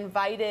where she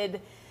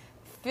invited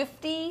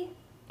 50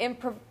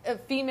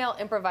 female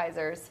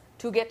improvisers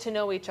to get to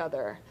know each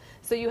other.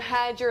 So you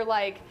had your,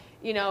 like,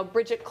 you know,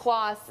 Bridget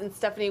Kloss and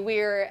Stephanie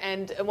Weir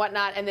and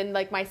whatnot, and then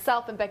like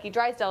myself and Becky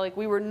Drysdale, like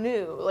we were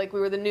new, like we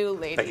were the new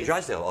ladies. Becky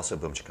Drysdale, also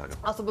Boom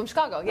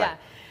Chicago. Yeah.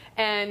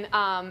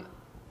 Right.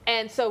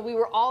 And so we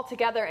were all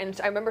together, and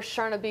I remember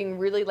Sharna being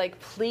really like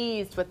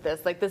pleased with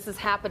this, like this is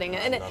happening,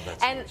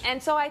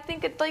 and so I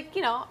think it's like,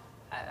 you know,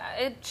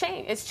 it's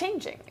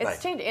changing,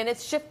 and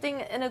it's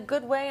shifting in a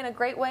good way, in a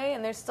great way,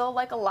 and there's still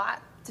like a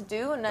lot to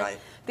do, and I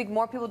think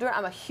more people do it.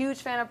 I'm a huge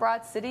fan of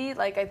Broad City.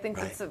 Like I think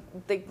it's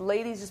the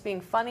ladies just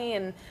being funny,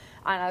 and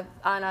on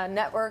a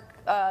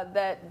network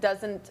that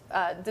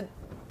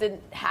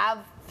didn't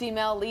have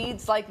female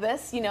leads like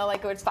this, you know,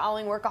 like it's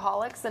following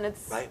Workaholics, and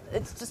it's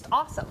just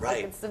awesome.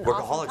 Right. Like, it's an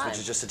Workaholics, awesome time. which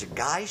is just such a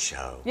guy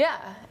show. Yeah,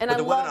 and but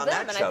I love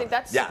them, and I think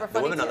that's super funny.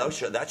 The women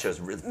too. on that show is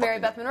really Mary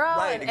Beth Monroe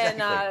right,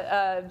 exactly.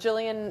 and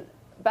Jillian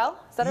Bell.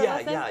 Is that her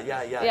last name?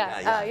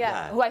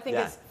 Yeah. Who I think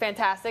is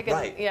fantastic. And,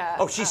 right. Yeah.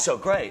 Oh, she's so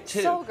great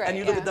too. So great. And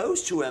you look at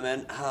those 2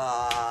 women.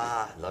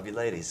 Love you,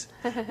 ladies.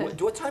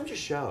 What time's your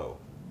show?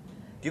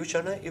 Do you have a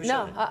show night?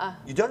 No.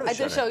 You don't have a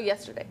show I did a show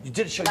yesterday. You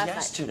did a show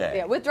yesterday. Night.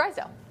 Yeah, with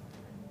Drysdale.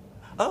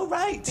 Oh,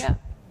 right. Yeah.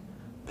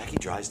 Becky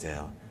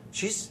Drysdale.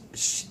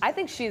 I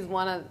think she's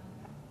one of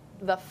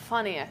the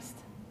funniest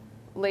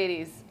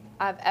ladies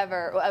I've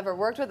ever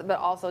worked with, but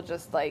also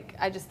just like,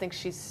 I just think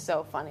she's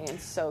so funny and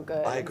so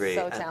good. I agree.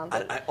 And so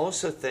talented. I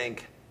also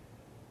think,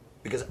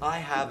 because I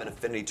have an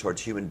affinity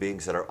towards human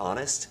beings that are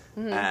honest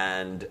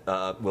and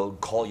will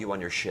call you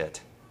on your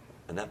shit.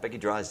 And that Becky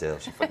Drysdale,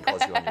 she fucking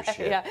calls you on your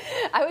shit. Yeah.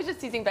 I was just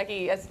teasing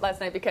Becky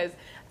last night because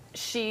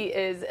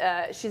she's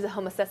a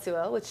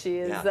homosexual, which she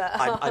is.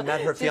 Yeah. I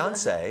met her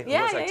fiance, who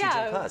was like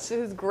TJ Plus.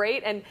 Who's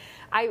great,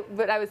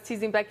 but I was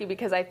teasing Becky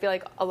because I feel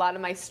like a lot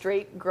of my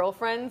straight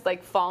girlfriends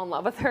like fall in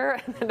love with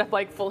her and end up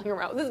like fooling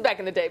around. This is back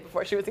in the day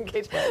before she was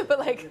engaged, but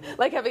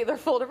like have either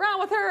fooled around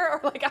with her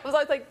or like I was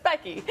always like,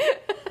 Becky.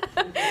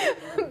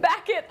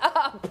 Back it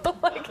up.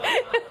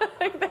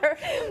 like they're,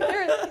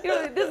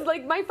 this is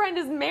like, my friend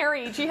is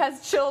married. She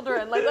has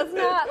children. Like, that's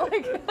not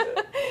like.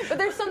 But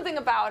there's something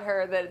about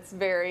her that's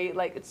very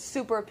like, it's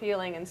super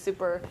appealing and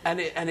super. And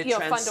it fun to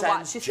transcends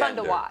watch. She's gender.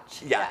 fun to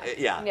watch.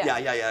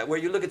 Yeah. Where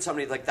you look at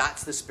somebody like,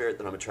 that's the spirit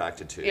that I'm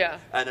attracted to. Yeah.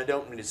 And I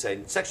don't mean to say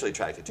sexually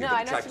attracted to, No, but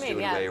I know what attracted you to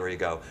mean, in a way where you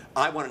go,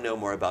 I want to know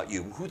more about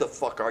you. Who the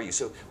fuck are you?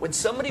 So when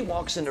somebody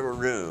walks into a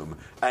room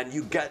and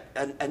you get,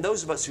 and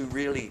those of us who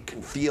really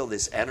can feel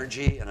this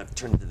energy, and I've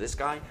turned to this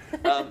guy.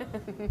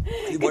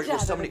 Good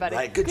job, everybody.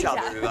 Right, good job,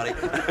 everybody.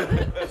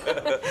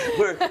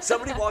 Where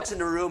somebody walks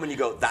into a room and you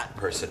go, that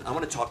person, I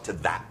want to talk to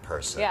that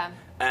person. Yeah.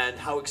 And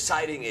how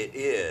exciting it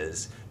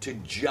is to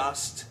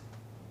just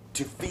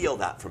to feel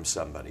that from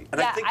somebody. And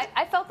Yeah, I think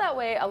I felt that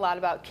way a lot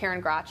about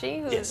Karen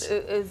Gracci, who Yes.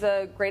 is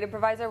a great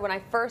improviser. When I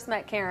first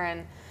met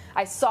Karen,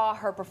 I saw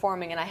her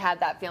performing, and I had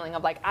that feeling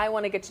of like, I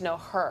want to get to know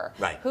her.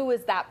 Right. Who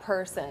is that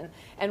person?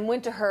 And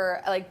went to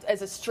her like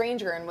as a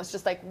stranger and was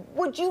just like,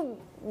 would you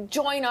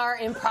join our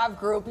improv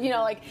group?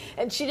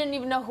 And she didn't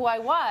even know who I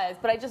was,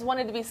 but I just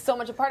wanted to be so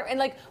much a part of it. And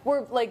like,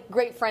 we're like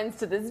great friends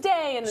to this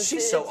day. And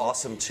she's so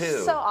awesome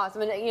too. So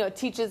awesome, and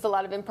teaches a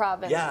lot of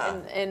improv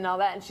and all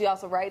that, and she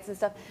also writes and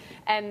stuff.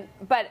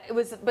 But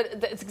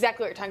it's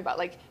exactly what you're talking about.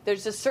 Like,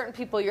 there's just certain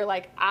people you're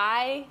like,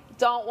 I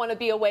don't want to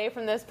be away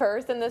from this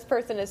person. This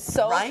person is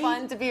so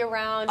fun to be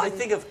around. I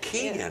think of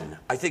Keegan.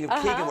 I think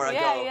of Keegan where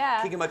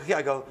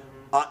I go,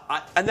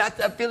 and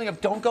that feeling of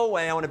don't go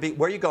away. I want to be.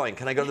 Where are you going?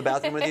 Can I go to the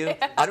bathroom with you?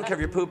 I don't care if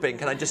you're pooping.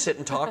 Can I just sit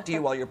and talk to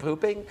you while you're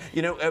pooping?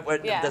 It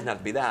doesn't have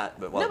to be that.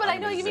 But no, but I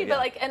know what you mean. But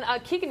like, and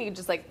Keegan,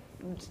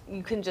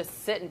 you can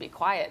just sit and be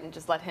quiet and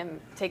just let him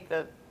take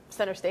the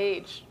center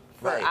stage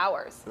for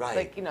hours. Right.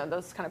 Like,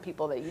 those kind of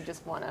people that you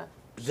just want to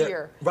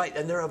hear. Right,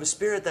 and they're of a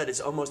spirit that is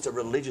almost a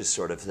religious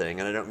sort of thing.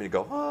 And I don't mean to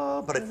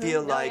go, but I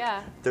feel like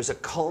there's a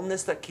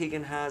calmness that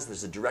Keegan has,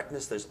 there's a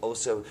directness, there's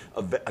also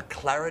a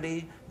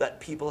clarity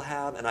that people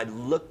have, and I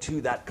look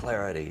to that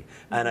clarity,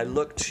 and I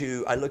look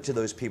to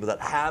those people that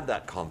have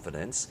that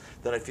confidence,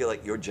 that I feel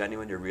like you're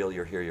genuine, you're real,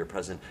 you're here, you're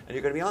present, and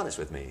you're going to be honest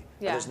with me.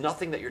 Yeah. And there's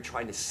nothing that you're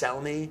trying to sell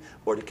me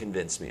or to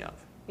convince me of.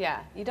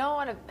 Yeah, you don't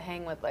want to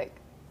hang with like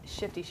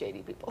shifty,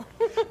 shady people.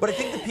 But I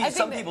think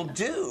some people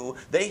do.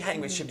 They hang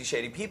with shifty,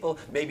 shady people,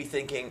 maybe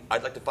thinking,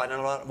 I'd like to find out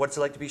about what it's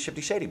like to be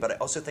shifty, shady. But I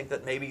also think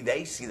that maybe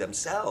they see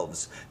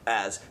themselves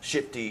as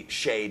shifty,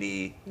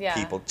 shady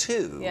people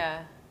too.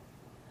 Yeah.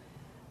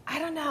 I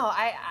don't know.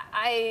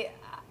 I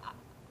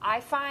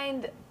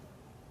find,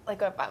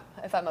 like,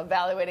 if I'm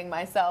evaluating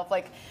myself,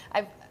 like,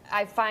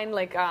 I find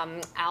like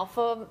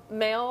alpha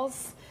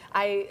males.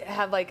 I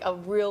have like a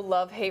real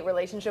love-hate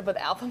relationship with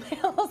alpha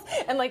males,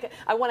 and like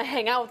I want to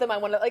hang out with them.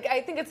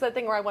 I think it's the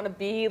thing where I want to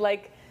be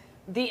like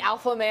the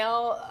alpha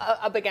male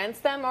up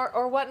against them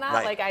or whatnot.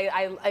 Right. Like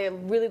I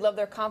really love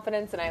their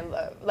confidence, and I'm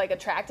like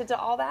attracted to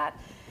all that.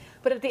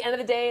 But at the end of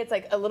the day, it's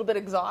like a little bit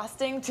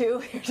exhausting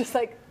too. You're just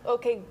like,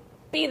 okay,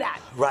 be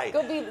that. Right.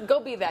 Go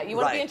be that. You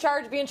want to be Right. in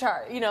charge? Be in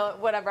charge.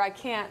 Whatever. I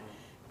can't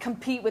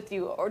compete with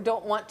you or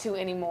don't want to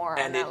anymore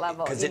on that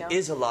level. Because it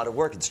is a lot of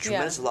work. It's a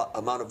tremendous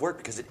amount of work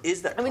because it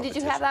is that did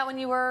you have that when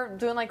you were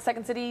doing like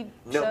Second City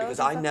shows? No,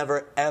 because I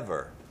never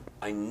ever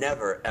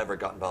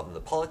got involved in the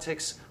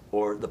politics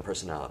or the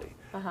personality.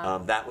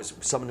 That was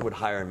someone who would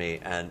hire me,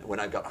 and when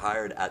I got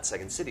hired at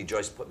Second City,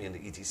 Joyce put me in the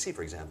ETC,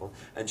 for example,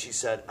 and she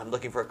said, I'm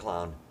looking for a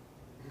clown.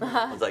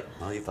 I was like,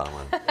 well, you found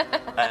one.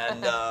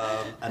 And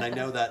I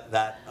know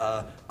that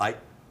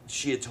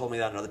she had told me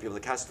that, and other people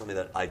in the cast told me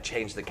that I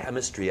changed the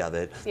chemistry of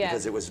it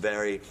because it was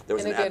there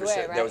was in an a good way,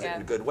 adversary, right? there was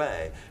in a good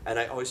way, and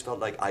I always felt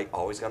like I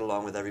always got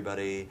along with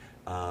everybody.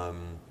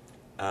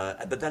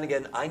 But then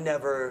again, I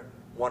never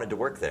wanted to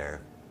work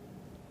there.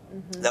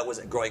 That was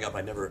growing up.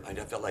 I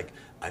felt like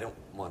I don't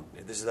want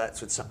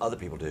that's what some other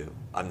people do.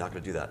 I'm not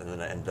going to do that. And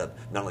then I ended up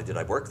not only did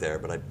I work there,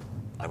 but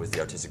I was the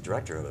artistic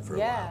director of it for a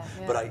while.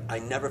 Yeah. But I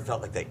never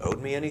felt like they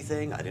owed me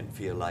anything. I didn't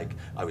feel like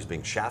I was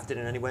being shafted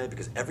in any way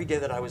because every day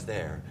that I was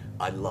there,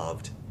 I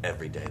loved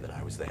every day that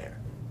I was there.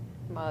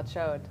 Well, it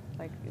showed.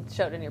 Like, it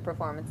showed in your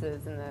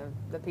performances and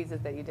the pieces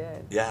that you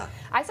did. Yeah.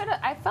 I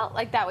felt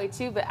like that way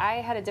too, but I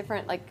had a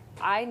different, like,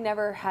 I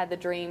never had the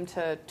dream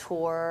to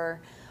tour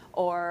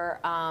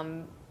or,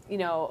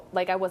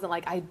 like I wasn't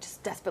like, I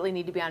just desperately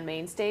need to be on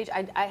main stage.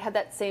 I had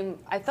that same,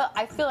 I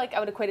feel like I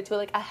would equate it to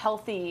like a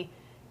healthy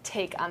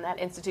take on that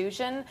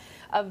institution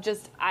of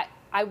just,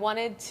 I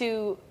wanted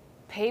to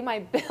pay my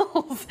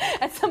bills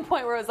at some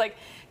point where it was like,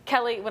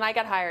 when I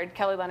got hired,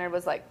 Kelly Leonard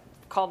was like,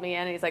 called me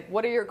in and he's like,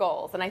 what are your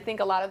goals? And I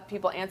think a lot of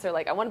people answer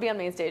like, I want to be on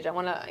main stage. I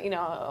want to,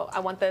 I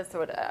want this,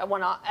 or I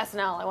want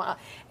SNL.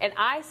 And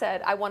I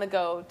said, I want to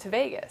go to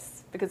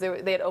Vegas because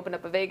they had opened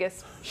up a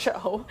Vegas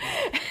show.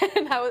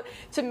 And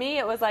to me,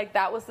 it was like,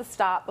 that was the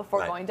stop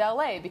before going to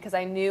LA because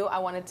I knew I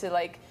wanted to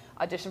like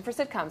audition for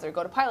sitcoms or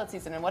go to pilot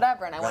season and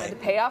whatever. And I wanted to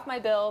pay off my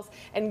bills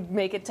and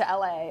make it to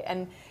LA.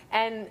 And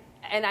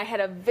I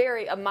had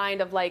a mind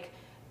of like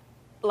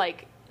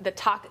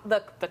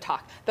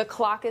the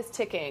clock is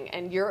ticking,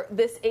 and you're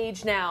this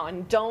age now,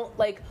 and don't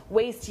like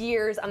waste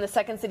years on the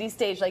Second City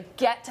stage. Like,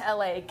 get to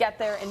LA, get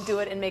there, and do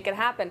it, and make it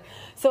happen.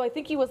 So I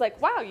think he was like,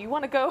 "Wow, you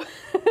want to go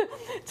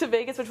to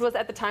Vegas," which was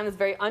at the time this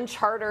very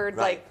uncharted,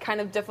 like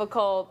kind of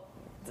difficult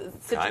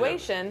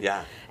situation. Kind of,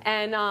 yeah.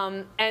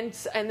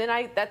 And then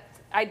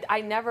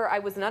I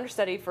was an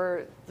understudy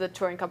for the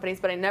touring companies,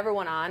 but I never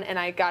went on, and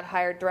I got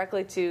hired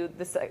directly to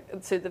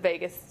the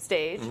Vegas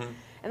stage,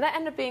 and that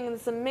ended up being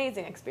this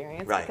amazing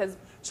experience because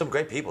some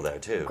great people there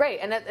too. Great,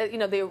 and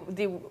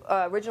the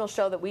original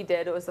show that we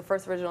did, it was the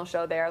first original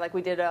show there. Like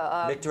we did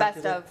a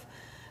best of.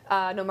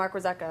 No, Mark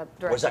Rosecca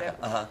directed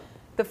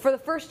it. For the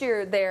first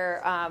year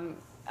there,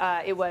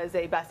 it was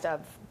a best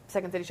of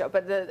Second City show,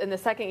 but in the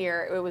second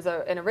year it was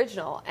an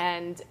original,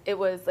 and it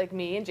was like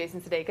me and Jason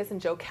Sudeikis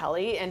and Joe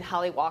Kelly and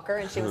Holly Walker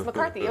and Seamus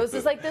McCarthy. It was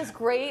just like this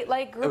great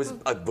group. It was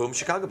a boom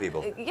Chicago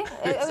people. Yeah,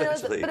 it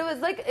was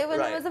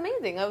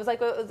amazing. It was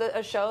like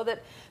a show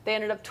that they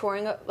ended up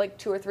touring like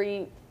 2 or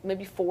 3,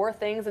 maybe 4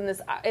 things in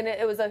this, and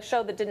it was a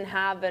show that didn't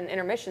have an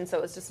intermission, so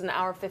it was just an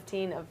hour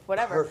 15 of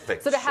whatever.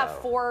 Perfect. So to have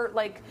show. 4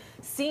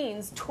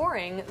 scenes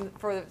touring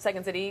for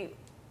Second City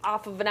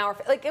off of an hour,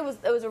 like it was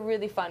a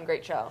really fun,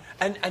 great show.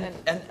 And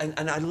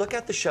I look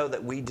at the show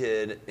that we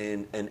did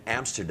in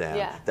Amsterdam.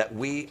 Yeah.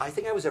 I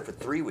think I was there for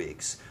 3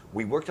 weeks.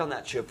 We worked on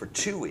that show for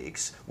 2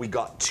 weeks. We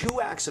got 2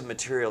 acts of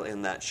material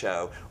in that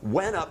show.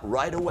 Went up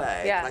right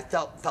away. Yeah. And I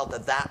felt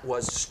that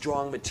was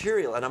strong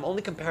material. And I'm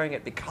only comparing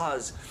it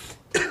because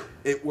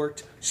it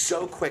worked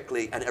so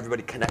quickly and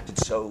everybody connected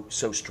so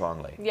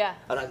strongly. Yeah.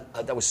 And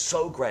that was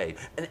so great.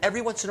 And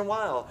every once in a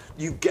while,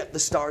 you get the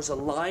stars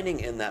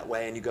aligning in that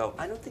way, and you go,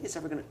 I don't think it's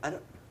ever going to.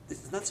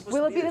 It's not supposed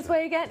Will to it be this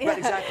way again? Right,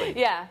 exactly.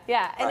 Yeah.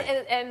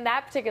 Right. And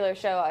that particular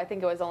show, I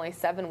think it was only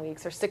 7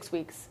 weeks or 6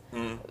 weeks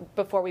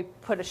before we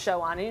put a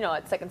show on. And,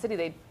 at Second City,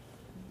 they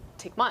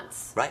take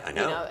months. Right, I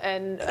know.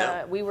 And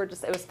we were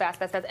just, it was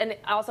fast. And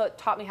also it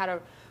taught me how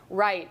to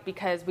write,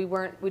 because we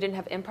didn't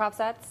have improv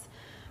sets,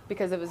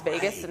 because it was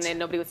Vegas and then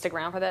nobody would stick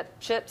around for that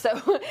shit. So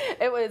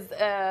it was,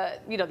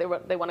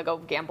 they want to go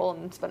gamble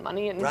and spend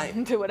money and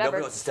do whatever.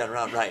 Nobody wants to stand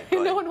around, right.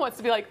 No one wants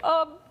to be like,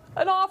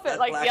 an office,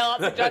 yell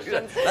out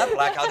suggestions. That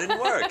blackout didn't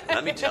work.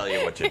 Let me tell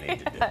you what you need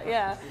to do.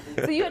 Yeah.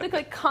 So you had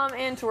to come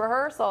into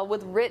rehearsal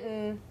with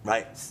written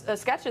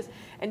sketches.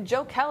 And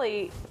Joe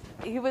Kelly,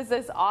 he was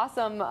this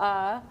awesome.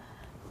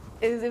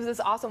 It was this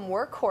awesome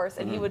workhorse,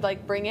 and he would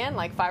bring in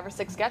 5 or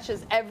 6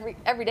 sketches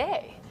every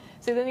day.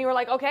 So then you were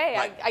like,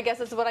 okay, I guess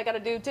this is what I got to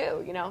do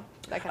too.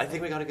 That kind I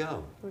think we got to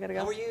go. We got to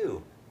go. How are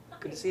you?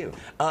 Good to see you.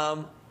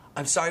 I'm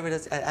sorry we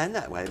didn't end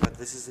that way, but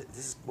this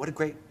is what a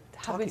great.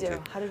 How did we do?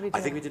 How did we do?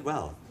 I think we did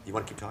well. You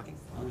want to keep talking?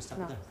 I'm going to stop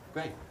No. there.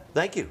 Great.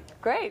 Thank you.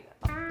 Great.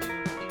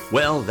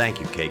 Well, thank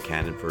you, Kay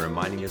Cannon, for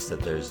reminding us that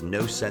there's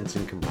no sense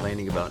in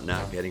complaining about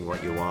not getting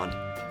what you want.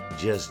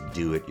 Just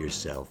do it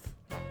yourself.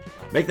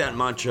 Make that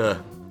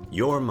mantra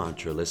your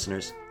mantra,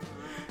 listeners.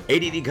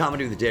 ADD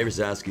Comedy with Dave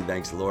Razowsky.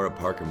 Thanks Laura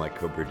Parker, my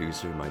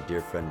co-producer, my dear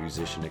friend,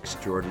 musician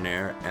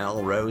extraordinaire,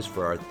 Al Rose,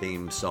 for our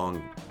theme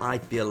song, I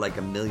Feel Like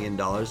 $1 Million,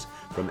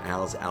 from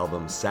Al's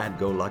album Sad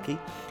Go Lucky.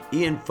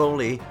 Ian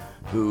Foley,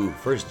 who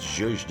first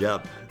zhuzhed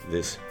up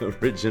this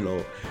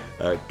original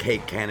Kay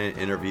Cannon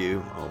interview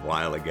a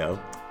while ago.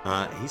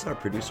 He's our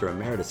producer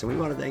emeritus, and we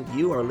want to thank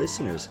you, our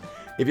listeners.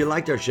 If you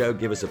liked our show,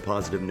 give us a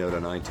positive note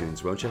on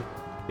iTunes, won't you?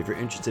 If you're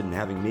interested in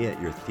having me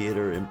at your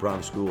theater,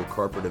 improv school,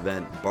 corporate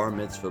event, bar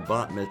mitzvah,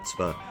 bat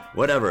mitzvah,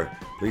 whatever,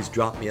 please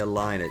drop me a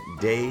line at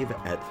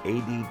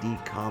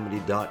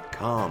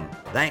dave@addcomedy.com.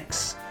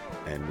 Thanks,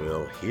 and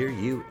we'll hear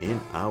you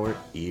in our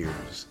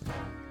ears.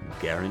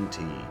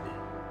 Guaranteed.